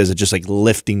deadlift as just like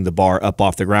lifting the bar up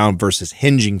off the ground versus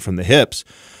hinging from the hips.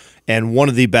 And one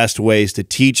of the best ways to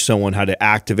teach someone how to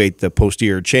activate the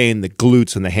posterior chain, the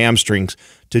glutes and the hamstrings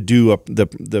to do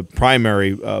the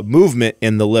primary movement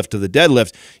in the lift of the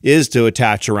deadlift is to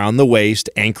attach around the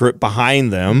waist, anchor it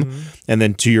behind them, And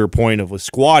then to your point of with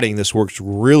squatting, this works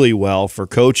really well for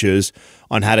coaches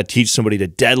on how to teach somebody to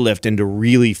deadlift and to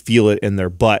really feel it in their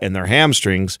butt and their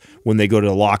hamstrings. When they go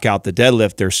to lock out the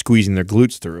deadlift, they're squeezing their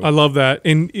glutes through. I love that.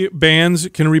 And bands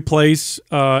can replace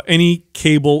any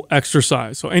cable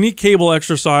exercise. So any cable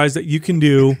exercise that you can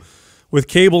do with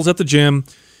cables at the gym,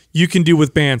 you can do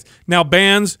with bands. Now,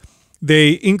 bands,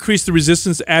 they increase the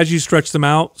resistance as you stretch them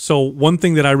out. So one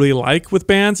thing that I really like with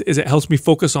bands is it helps me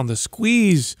focus on the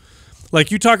squeeze. Like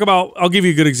you talk about, I'll give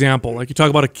you a good example. Like you talk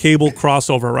about a cable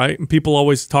crossover, right? And people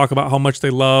always talk about how much they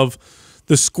love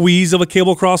the squeeze of a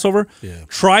cable crossover. Yeah.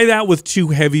 Try that with 2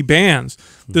 heavy bands.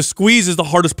 The squeeze is the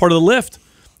hardest part of the lift.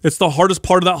 It's the hardest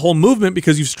part of that whole movement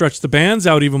because you've stretched the bands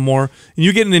out even more, and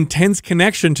you get an intense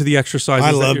connection to the exercises. I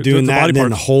love doing that and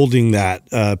then holding that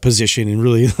position and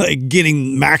really like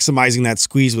maximizing that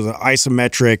squeeze with an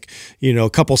isometric, a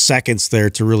couple seconds there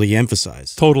to really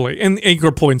emphasize. Totally. And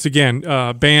anchor points, again,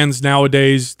 bands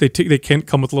nowadays, they can't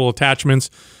come with little attachments.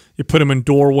 You put them in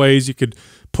doorways. You could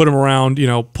put them around,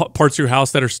 parts of your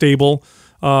house that are stable,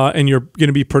 and you're going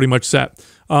to be pretty much set.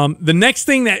 The next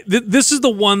thing this is the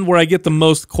one where I get the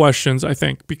most questions, I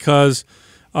think, because,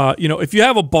 if you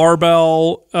have a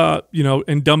barbell,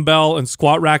 and dumbbell and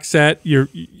squat rack set, you're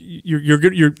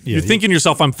good. You're thinking to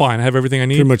yourself, I'm fine. I have everything I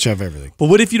need. Pretty much have everything. But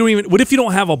what if you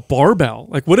don't have a barbell?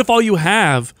 Like, what if all you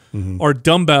have are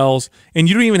dumbbells and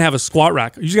you don't even have a squat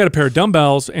rack? You just got a pair of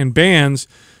dumbbells and bands.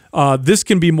 This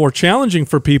can be more challenging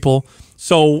for people.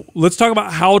 So let's talk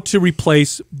about how to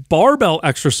replace barbell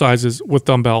exercises with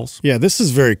dumbbells. Yeah, this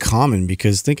is very common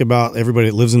because think about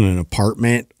everybody that lives in an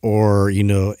apartment or,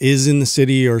 is in the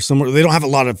city or somewhere. They don't have a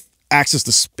lot of access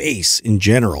to space in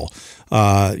general.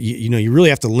 You really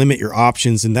have to limit your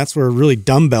options, and that's where really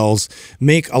dumbbells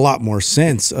make a lot more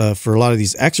sense for a lot of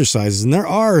these exercises. And there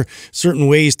are certain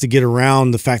ways to get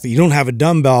around the fact that you don't have a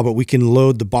dumbbell, but we can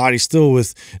load the body still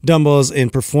with dumbbells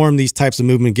and perform these types of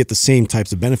movement, get the same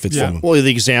types of benefits from them. Well,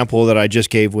 the example that I just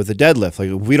gave with the deadlift, like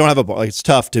if we don't have it's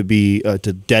tough to be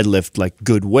to deadlift like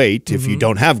good weight if you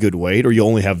don't have good weight or you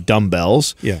only have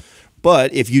dumbbells. Yeah.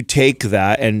 But if you take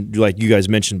that, and like you guys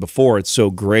mentioned before, it's so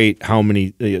great how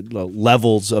many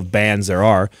levels of bands there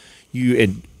are.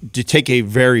 To take a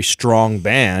very strong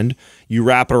band, you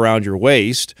wrap it around your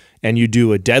waist, and you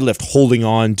do a deadlift holding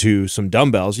on to some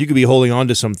dumbbells. You could be holding on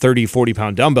to some 30,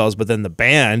 40-pound dumbbells, but then the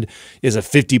band is a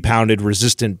 50-pounded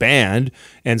resistant band,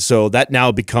 and so that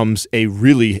now becomes a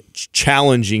really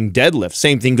challenging deadlift.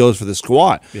 Same thing goes for the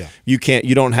squat. Yeah.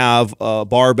 You don't have a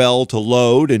barbell to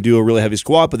load and do a really heavy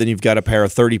squat, but then you've got a pair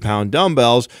of 30-pound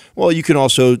dumbbells. Well, you can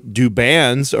also do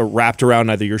bands wrapped around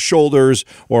either your shoulders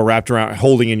or wrapped around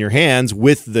holding in your hands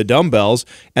with the dumbbells,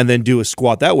 and then do a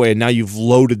squat that way, and now you've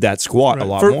loaded that squat a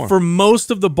lot more. For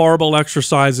most of the barbell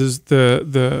exercises,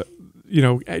 just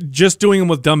doing them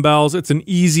with dumbbells, it's an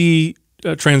easy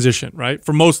transition, right?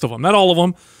 For most of them, not all of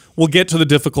them. We'll get to the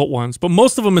difficult ones, but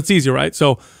most of them it's easy, right?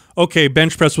 So, okay,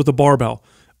 bench press with a barbell,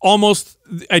 almost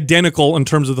identical in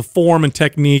terms of the form and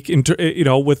technique,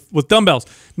 with dumbbells.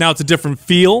 Now it's a different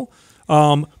feel,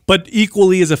 but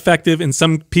equally as effective, and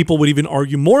some people would even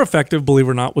argue more effective, believe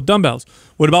it or not, with dumbbells.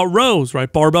 What about rows, right?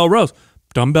 Barbell rows.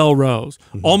 Dumbbell rows,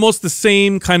 almost the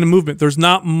same kind of movement. There's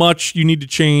not much you need to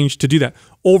change to do that.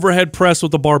 Overhead press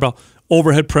with the barbell,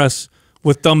 overhead press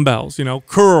with dumbbells,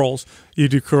 curls, you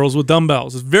do curls with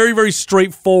dumbbells. It's very, very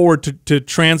straightforward to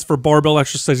transfer barbell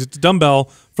exercises to dumbbell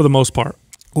for the most part.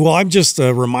 Well, I'm just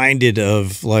reminded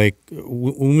of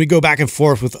when we go back and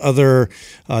forth with other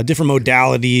different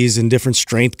modalities and different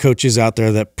strength coaches out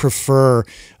there that prefer,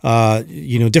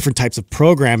 different types of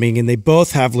programming, and they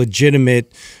both have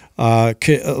legitimate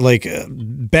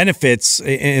benefits,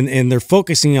 and they're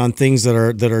focusing on things that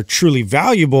are truly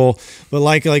valuable. But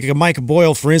like a Mike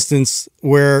Boyle, for instance,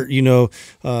 where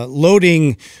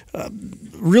loading,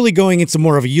 really going into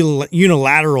more of a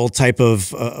unilateral type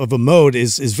of a mode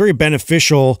is very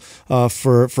beneficial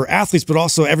for athletes, but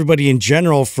also everybody in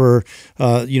general for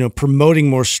promoting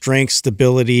more strength,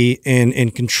 stability,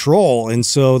 and control. And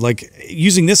so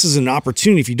using this as an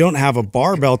opportunity, if you don't have a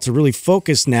barbell, to really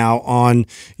focus now on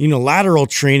lateral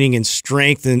training and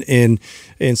strength and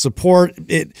support,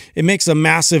 it makes a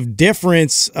massive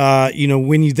difference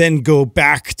when you then go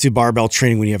back to barbell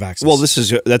training when you have access. Well,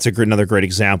 that's another great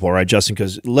example, right, Justin?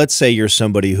 Because let's say you're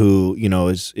somebody who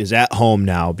is at home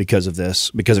now because of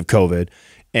COVID,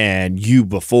 and you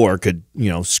before could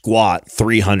squat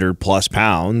 300 plus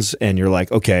pounds, and you're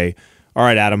like, okay, all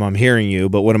right, Adam, I'm hearing you,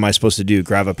 but what am I supposed to do?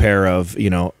 Grab a pair of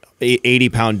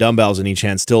 80-pound dumbbells in each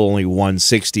hand, still only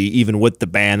 160. Even with the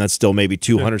band, that's still maybe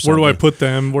 200. Where do I put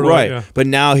them? Right. But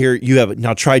now here you have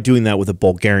now try doing that with a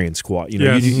Bulgarian squat. You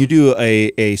know, you do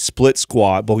a split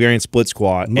squat, Bulgarian split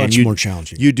squat, much more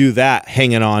challenging. You do that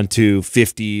hanging on to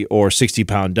 50 or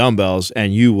 60-pound dumbbells,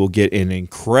 and you will get an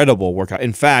incredible workout.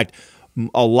 In fact,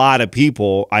 a lot of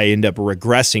people, I end up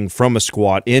regressing from a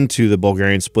squat into the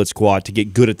Bulgarian split squat to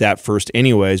get good at that first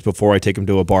anyways before I take them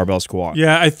to a barbell squat.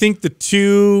 Yeah, I think the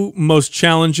two most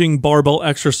challenging barbell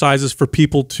exercises for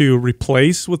people to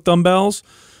replace with dumbbells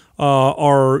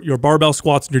are your barbell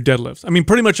squats and your deadlifts. I mean,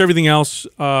 pretty much everything else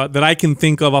that I can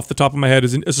think of off the top of my head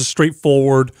is a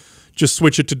straightforward, just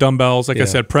switch it to dumbbells. Like I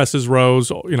said, presses, rows,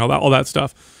 you know, all that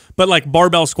stuff. But like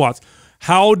barbell squats,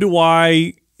 how do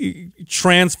I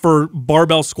transfer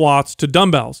barbell squats to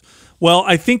dumbbells? Well,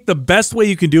 I think the best way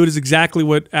you can do it is exactly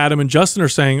what Adam and Justin are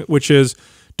saying, which is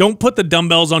don't put the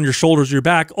dumbbells on your shoulders or your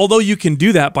back, although you can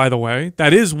do that, by the way.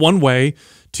 That is one way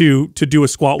to do a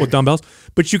squat with dumbbells.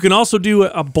 But you can also do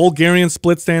a Bulgarian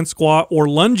split stance squat or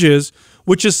lunges,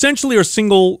 which essentially are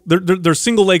they're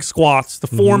single leg squats. The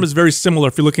form is very similar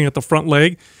if you're looking at the front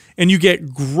leg, and you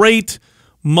get great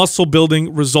muscle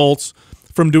building results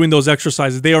from doing those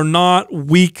exercises. They are not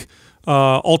weak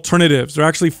alternatives. They're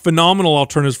actually phenomenal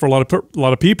alternatives for a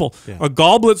lot of people. Yeah. A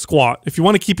goblet squat, if you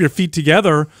want to keep your feet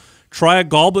together, try a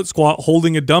goblet squat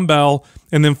holding a dumbbell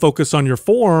and then focus on your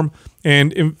form.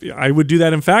 And I would do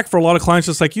that, in fact, for a lot of clients,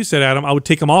 just like you said, Adam. I would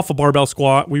take them off a barbell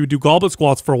squat. We would do goblet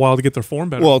squats for a while to get their form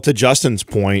better. Well, to Justin's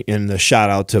point, and the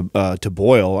shout out to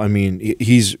Boyle, I mean,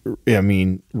 he's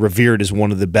revered as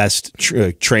one of the best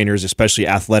trainers, especially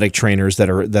athletic trainers that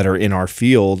are in our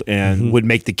field, and would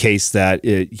make the case that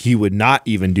he would not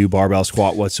even do barbell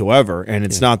squat whatsoever. And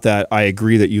it's not that I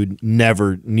agree that you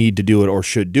never need to do it or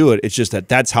should do it. It's just that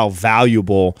that's how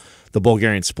valuable the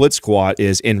Bulgarian split squat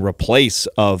is in replace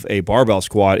of a barbell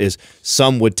squat. Is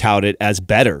some would tout it as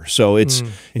better. So it's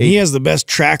and he has the best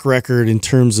track record in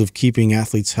terms of keeping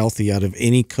athletes healthy out of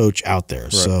any coach out there.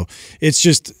 Right. So it's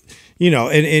just, you know,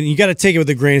 and you got to take it with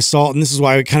a grain of salt. And this is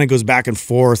why it kind of goes back and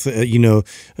forth,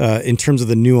 in terms of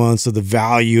the nuance of the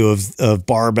value of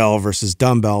barbell versus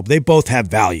dumbbell. They both have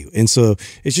value. And so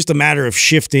it's just a matter of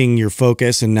shifting your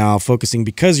focus, and now focusing,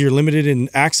 because you're limited in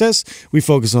access, we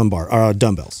focus on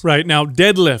dumbbells. Right. Now,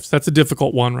 deadlifts, that's a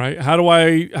difficult one, right?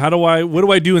 What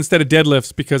do I do instead of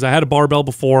deadlifts? Because I had a barbell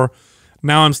before.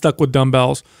 Now I'm stuck with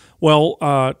dumbbells.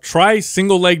 Well, try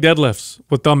single leg deadlifts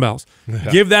with dumbbells.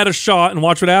 Give that a shot and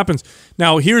watch what happens.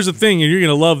 Now, here's the thing, and you're going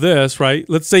to love this, right?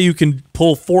 Let's say you can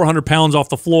pull 400 pounds off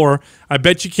the floor. I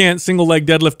bet you can't single leg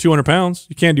deadlift 200 pounds.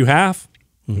 You can't do half.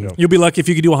 You'll be lucky if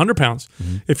you could do 100 pounds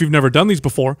if you've never done these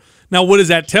before. Now, what does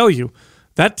that tell you?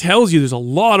 That tells you there's a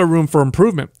lot of room for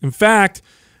improvement. In fact,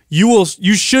 you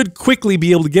should quickly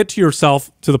be able to get to yourself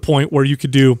to the point where you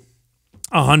could do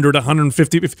 100,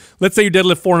 150. Let's say you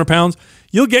deadlift 400 pounds,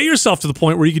 you'll get yourself to the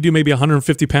point where you could do maybe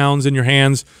 150 pounds in your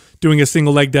hands doing a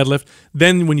single leg deadlift.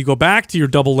 Then when you go back to your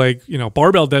double leg,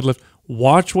 barbell deadlift,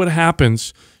 watch what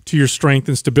happens to your strength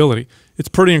and stability. It's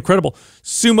pretty incredible.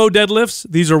 Sumo deadlifts,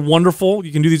 these are wonderful.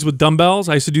 You can do these with dumbbells.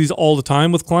 I used to do these all the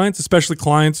time with clients, especially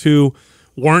clients who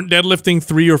weren't deadlifting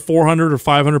 300 or 400 or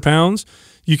 500 pounds.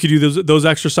 You could do those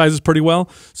exercises pretty well.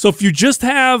 So if you just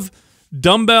have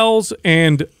dumbbells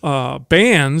and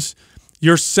bands,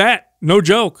 you're set. No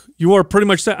joke. You are pretty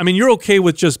much set. I mean, you're okay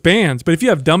with just bands, but if you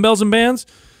have dumbbells and bands,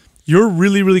 you're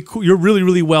really, really cool. You're really,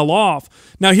 really well off.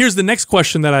 Now, here's the next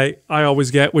question that I always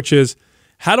get, which is,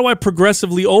 how do I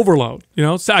progressively overload?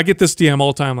 I get this DM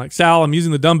all the time, like, Sal, I'm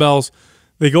using the dumbbells.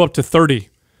 They go up to 30.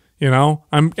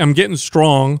 I'm getting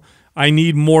strong. I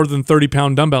need more than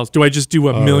 30-pound dumbbells. Do I just do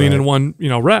a million and one,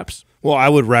 reps? Well, I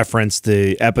would reference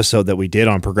the episode that we did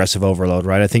on progressive overload,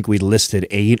 right? I think we listed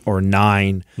 8 or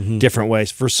 9 different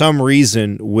ways. For some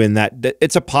reason, when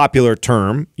it's a popular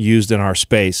term used in our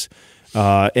space,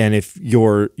 and if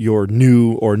you're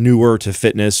new or newer to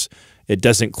fitness, it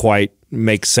doesn't quite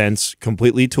make sense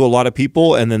completely to a lot of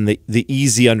people. And then the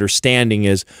easy understanding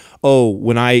is,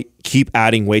 when I keep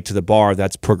adding weight to the bar,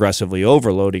 that's progressively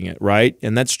overloading it, right?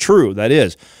 And that's true, that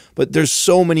is. But there's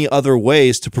so many other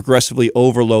ways to progressively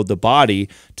overload the body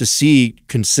to see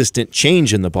consistent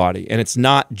change in the body. And it's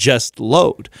not just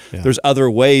load. Yeah. There's other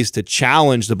ways to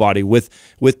challenge the body with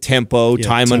tempo,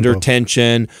 time under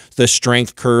tension, the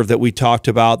strength curve that we talked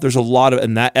about. There's a lot of,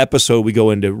 in that episode, we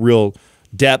go into real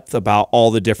depth about all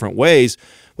the different ways.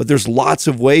 But there's lots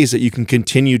of ways that you can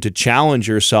continue to challenge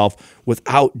yourself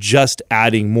without just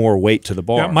adding more weight to the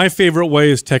bar. Yeah, my favorite way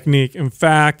is technique. In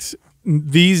fact,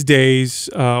 these days,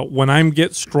 when I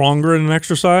get stronger in an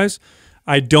exercise,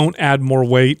 I don't add more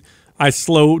weight. I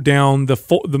slow down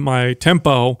my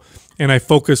tempo and I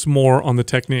focus more on the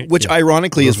technique. Which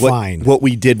ironically is what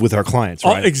we did with our clients,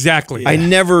 right? Oh, exactly.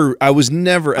 I was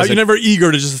never you're never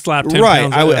eager to just slap 10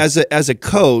 right. pounds. As a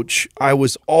coach, I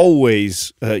was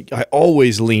always I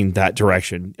always leaned that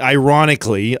direction.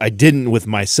 Ironically, I didn't with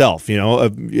myself.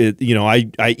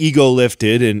 I ego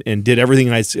lifted and did everything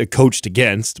I coached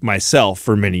against myself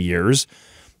for many years.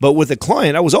 But with a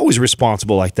client, I was always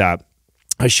responsible like that.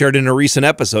 I shared in a recent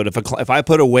episode, if I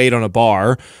put a weight on a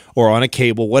bar or on a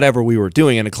cable, whatever we were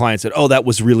doing, and a client said, oh, that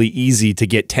was really easy to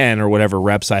get 10 or whatever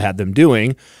reps I had them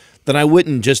doing, then I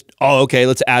wouldn't just, oh, okay,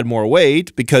 let's add more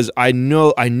weight, because I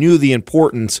knew the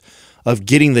importance of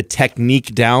getting the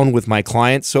technique down with my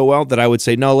clients so well that I would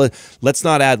say, no, let's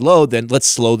not add load, then let's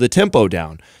slow the tempo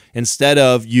down. Instead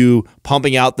of you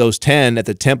pumping out those 10 at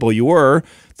the tempo you were,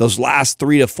 those last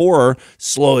 3 to 4,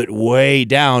 slow it way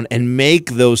down and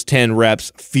make those 10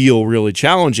 reps feel really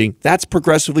challenging. That's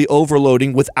progressively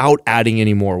overloading without adding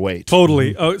any more weight.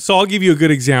 Totally. So I'll give you a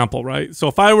good example, right? So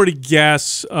if I were to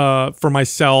guess for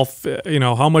myself,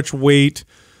 how much weight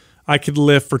I could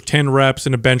lift for 10 reps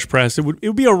in a bench press, it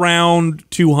would be around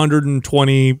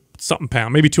 220 something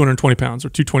pounds, maybe 220 pounds or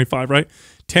 225, right?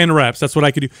 10 reps, that's what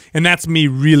I could do. And that's me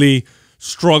really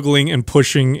struggling and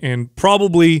pushing and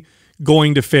probably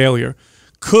going to failure.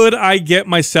 Could I get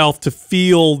myself to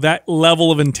feel that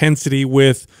level of intensity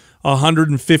with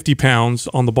 150 pounds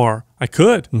on the bar? I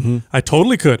could. I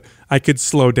totally could. I could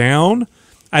slow down.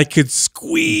 I could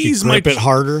squeeze grip it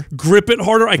harder. Grip it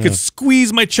harder. I could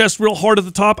squeeze my chest real hard at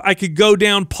the top. I could go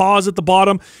down, pause at the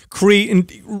bottom,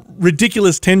 create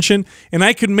ridiculous tension, and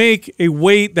I could make a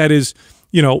weight that is,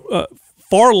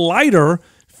 far lighter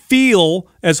feel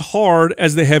as hard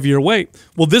as the heavier weight.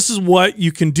 Well, this is what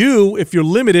you can do if you're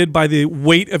limited by the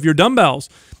weight of your dumbbells.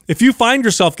 If you find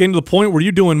yourself getting to the point where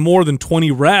you're doing more than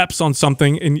 20 reps on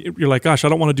something and you're like, gosh, I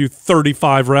don't want to do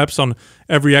 35 reps on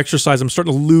every exercise, I'm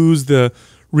starting to lose the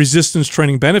resistance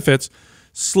training benefits,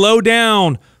 slow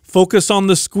down, focus on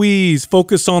the squeeze,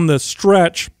 focus on the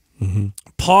stretch,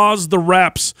 pause the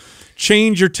reps,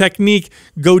 change your technique,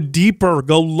 go deeper,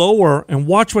 go lower, and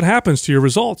watch what happens to your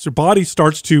results. Your body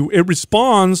it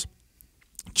responds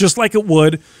just like it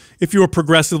would if you were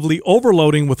progressively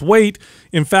overloading with weight.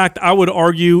 In fact, I would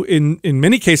argue in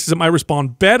many cases it might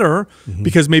respond better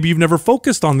because maybe you've never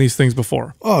focused on these things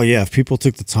before. Oh yeah, if people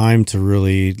took the time to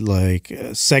really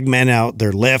segment out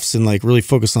their lifts and really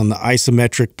focus on the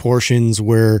isometric portions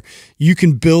where you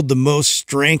can build the most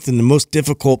strength and the most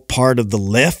difficult part of the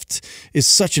lift is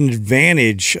such an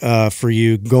advantage for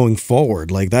you going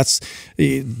forward. That's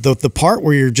the part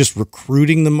where you're just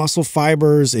recruiting the muscle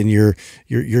fibers and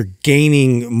you're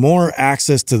gaining more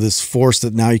access to this force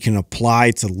that now you can apply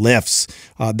to lifts.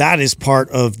 That is part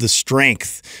of the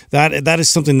strength. That is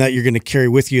something that you're going to carry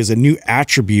with you as a new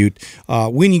attribute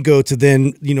when you go to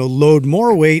then load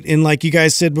more weight. And like you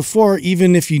guys said before,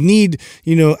 even if you need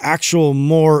actual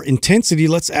more intensity,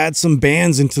 let's add some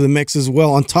bands into the mix as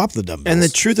well on top of the dumbbells. And the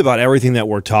truth about everything that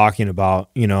we're talking about,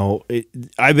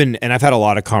 I've had a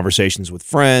lot of conversations with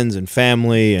friends and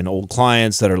family and old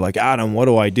clients that are like, Adam, what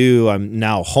do I do? I'm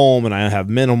now home and I have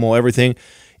minimal everything,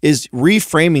 is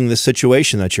reframing the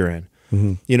situation that you're in.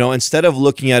 Instead of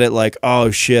looking at it like, oh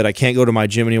shit, I can't go to my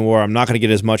gym anymore, I'm not going to get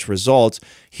as much results.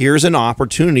 Here's an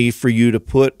opportunity for you to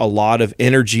put a lot of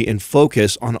energy and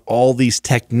focus on all these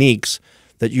techniques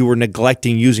that you were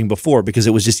neglecting using before because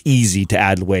it was just easy to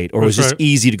add weight, or it was just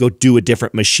easy to go do a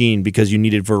different machine because you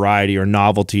needed variety or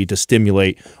novelty to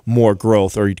stimulate more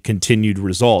growth or continued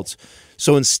results.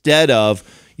 So instead of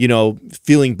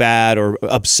feeling bad or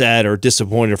upset or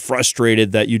disappointed or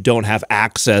frustrated that you don't have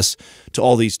access to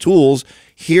all these tools,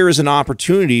 here is an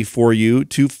opportunity for you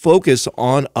to focus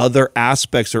on other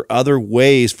aspects or other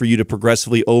ways for you to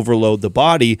progressively overload the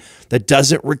body that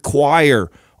doesn't require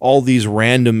all these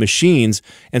random machines.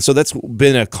 And so that's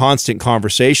been a constant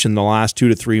conversation the last 2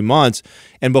 to 3 months.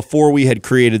 And before we had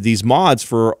created these mods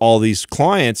for all these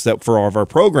clients for all of our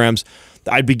programs,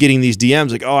 I'd be getting these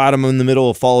DMs like, oh, Adam, I'm in the middle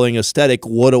of following aesthetic.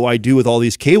 What do I do with all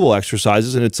these cable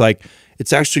exercises? And it's like,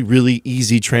 it's actually really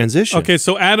easy transition. Okay,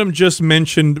 so Adam just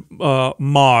mentioned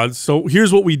mods. So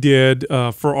here's what we did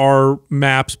for our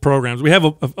MAPS programs. We have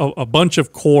a bunch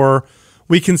of core,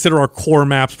 we consider our core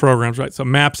MAPS programs, right? So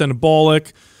MAPS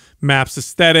Anabolic, MAPS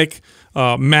Aesthetic,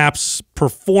 MAPS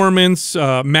Performance,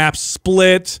 MAPS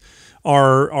Split,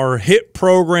 our HIIT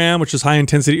program, which is high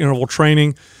intensity interval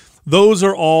training. Those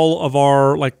are all of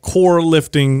our core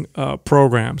lifting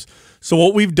programs. So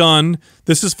what we've done,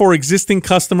 this is for existing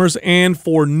customers and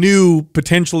for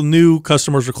potential new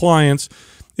customers or clients,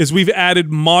 is we've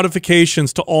added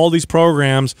modifications to all these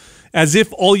programs as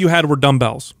if all you had were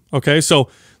dumbbells. Okay, so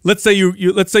let's say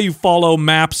you follow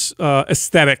MAPS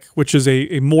aesthetic, which is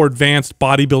a more advanced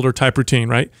bodybuilder type routine,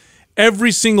 right?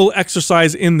 Every single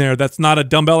exercise in there that's not a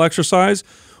dumbbell exercise,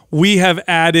 we have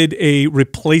added a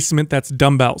replacement that's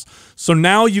dumbbells. So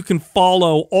now you can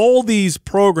follow all these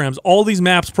programs, all these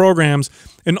MAPS programs,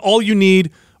 and all you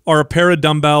need are a pair of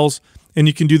dumbbells, and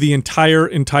you can do the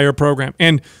entire program.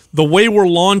 And the way we're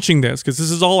launching this, because this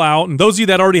is all out, and those of you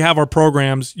that already have our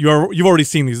programs, you've already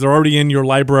seen these. They're already in your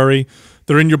library.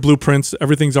 They're in your blueprints.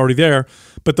 Everything's already there.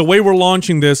 But the way we're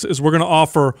launching this is we're going to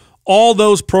offer all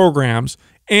those programs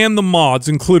and the mods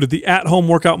included, the at-home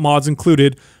workout mods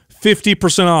included,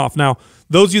 50% off. Now,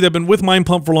 those of you that have been with Mind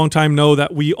Pump for a long time know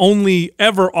that we only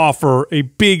ever offer a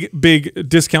big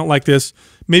discount like this,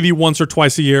 maybe once or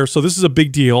twice a year. So this is a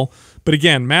big deal. But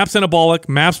again, MAPS Anabolic,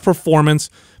 MAPS Performance,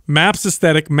 MAPS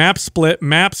Aesthetic, MAPS Split,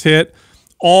 MAPS Hit,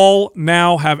 all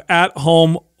now have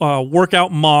at-home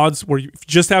workout mods where you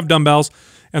just have dumbbells,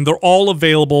 and they're all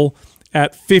available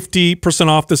at 50%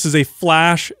 off. This is a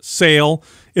flash sale.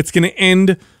 It's going to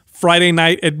end Friday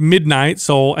night at midnight.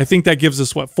 So I think that gives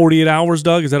us, what, 48 hours,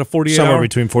 Doug? Is that a 48 hour? Somewhere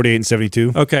between 48 and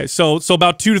 72. Okay, so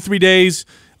about 2 to 3 days.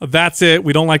 That's it.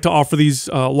 We don't like to offer these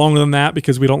longer than that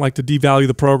because we don't like to devalue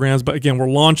the programs. But again, we're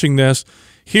launching this.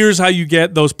 Here's how you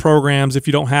get those programs if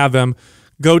you don't have them.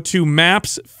 Go to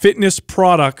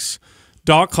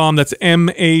mapsfitnessproducts.com. That's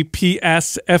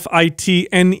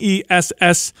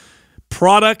MAPSFITNESS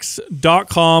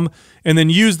products.com, and then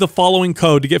use the following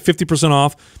code to get 50%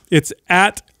 off. It's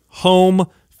at home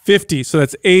 50. So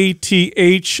that's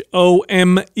ATHOME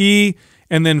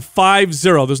and then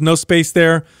 50. There's no space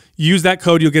there. Use that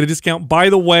code. You'll get a discount. By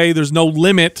the way, there's no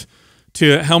limit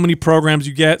to how many programs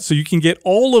you get, so you can get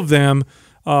all of them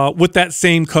with that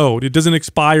same code. It doesn't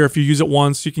expire if you use it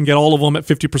once. You can get all of them at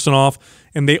 50% off,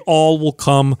 and they all will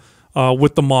come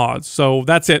with the mods. So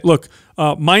that's it. Look,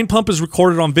 Mind Pump is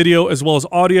recorded on video as well as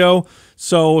audio.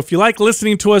 So if you like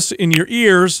listening to us in your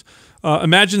ears,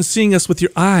 imagine seeing us with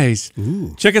your eyes.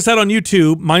 Ooh. Check us out on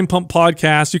YouTube, Mind Pump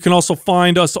Podcast. You can also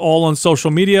find us all on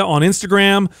social media, on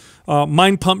Instagram,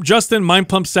 Mind Pump Justin, Mind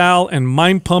Pump Sal, and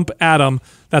Mind Pump Adam.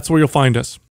 That's where you'll find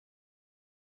us.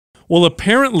 Well,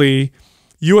 apparently,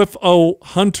 UFO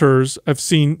hunters have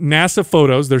seen NASA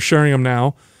photos, they're sharing them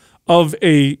now, of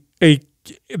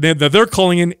that they're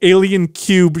calling an alien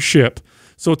cube ship.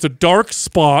 So it's a dark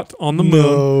spot on the moon.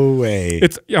 No way.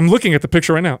 I'm looking at the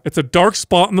picture right now. It's a dark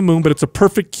spot on the moon, but it's a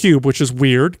perfect cube, which is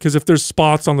weird because if there's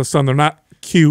spots on the sun, they're not cubes.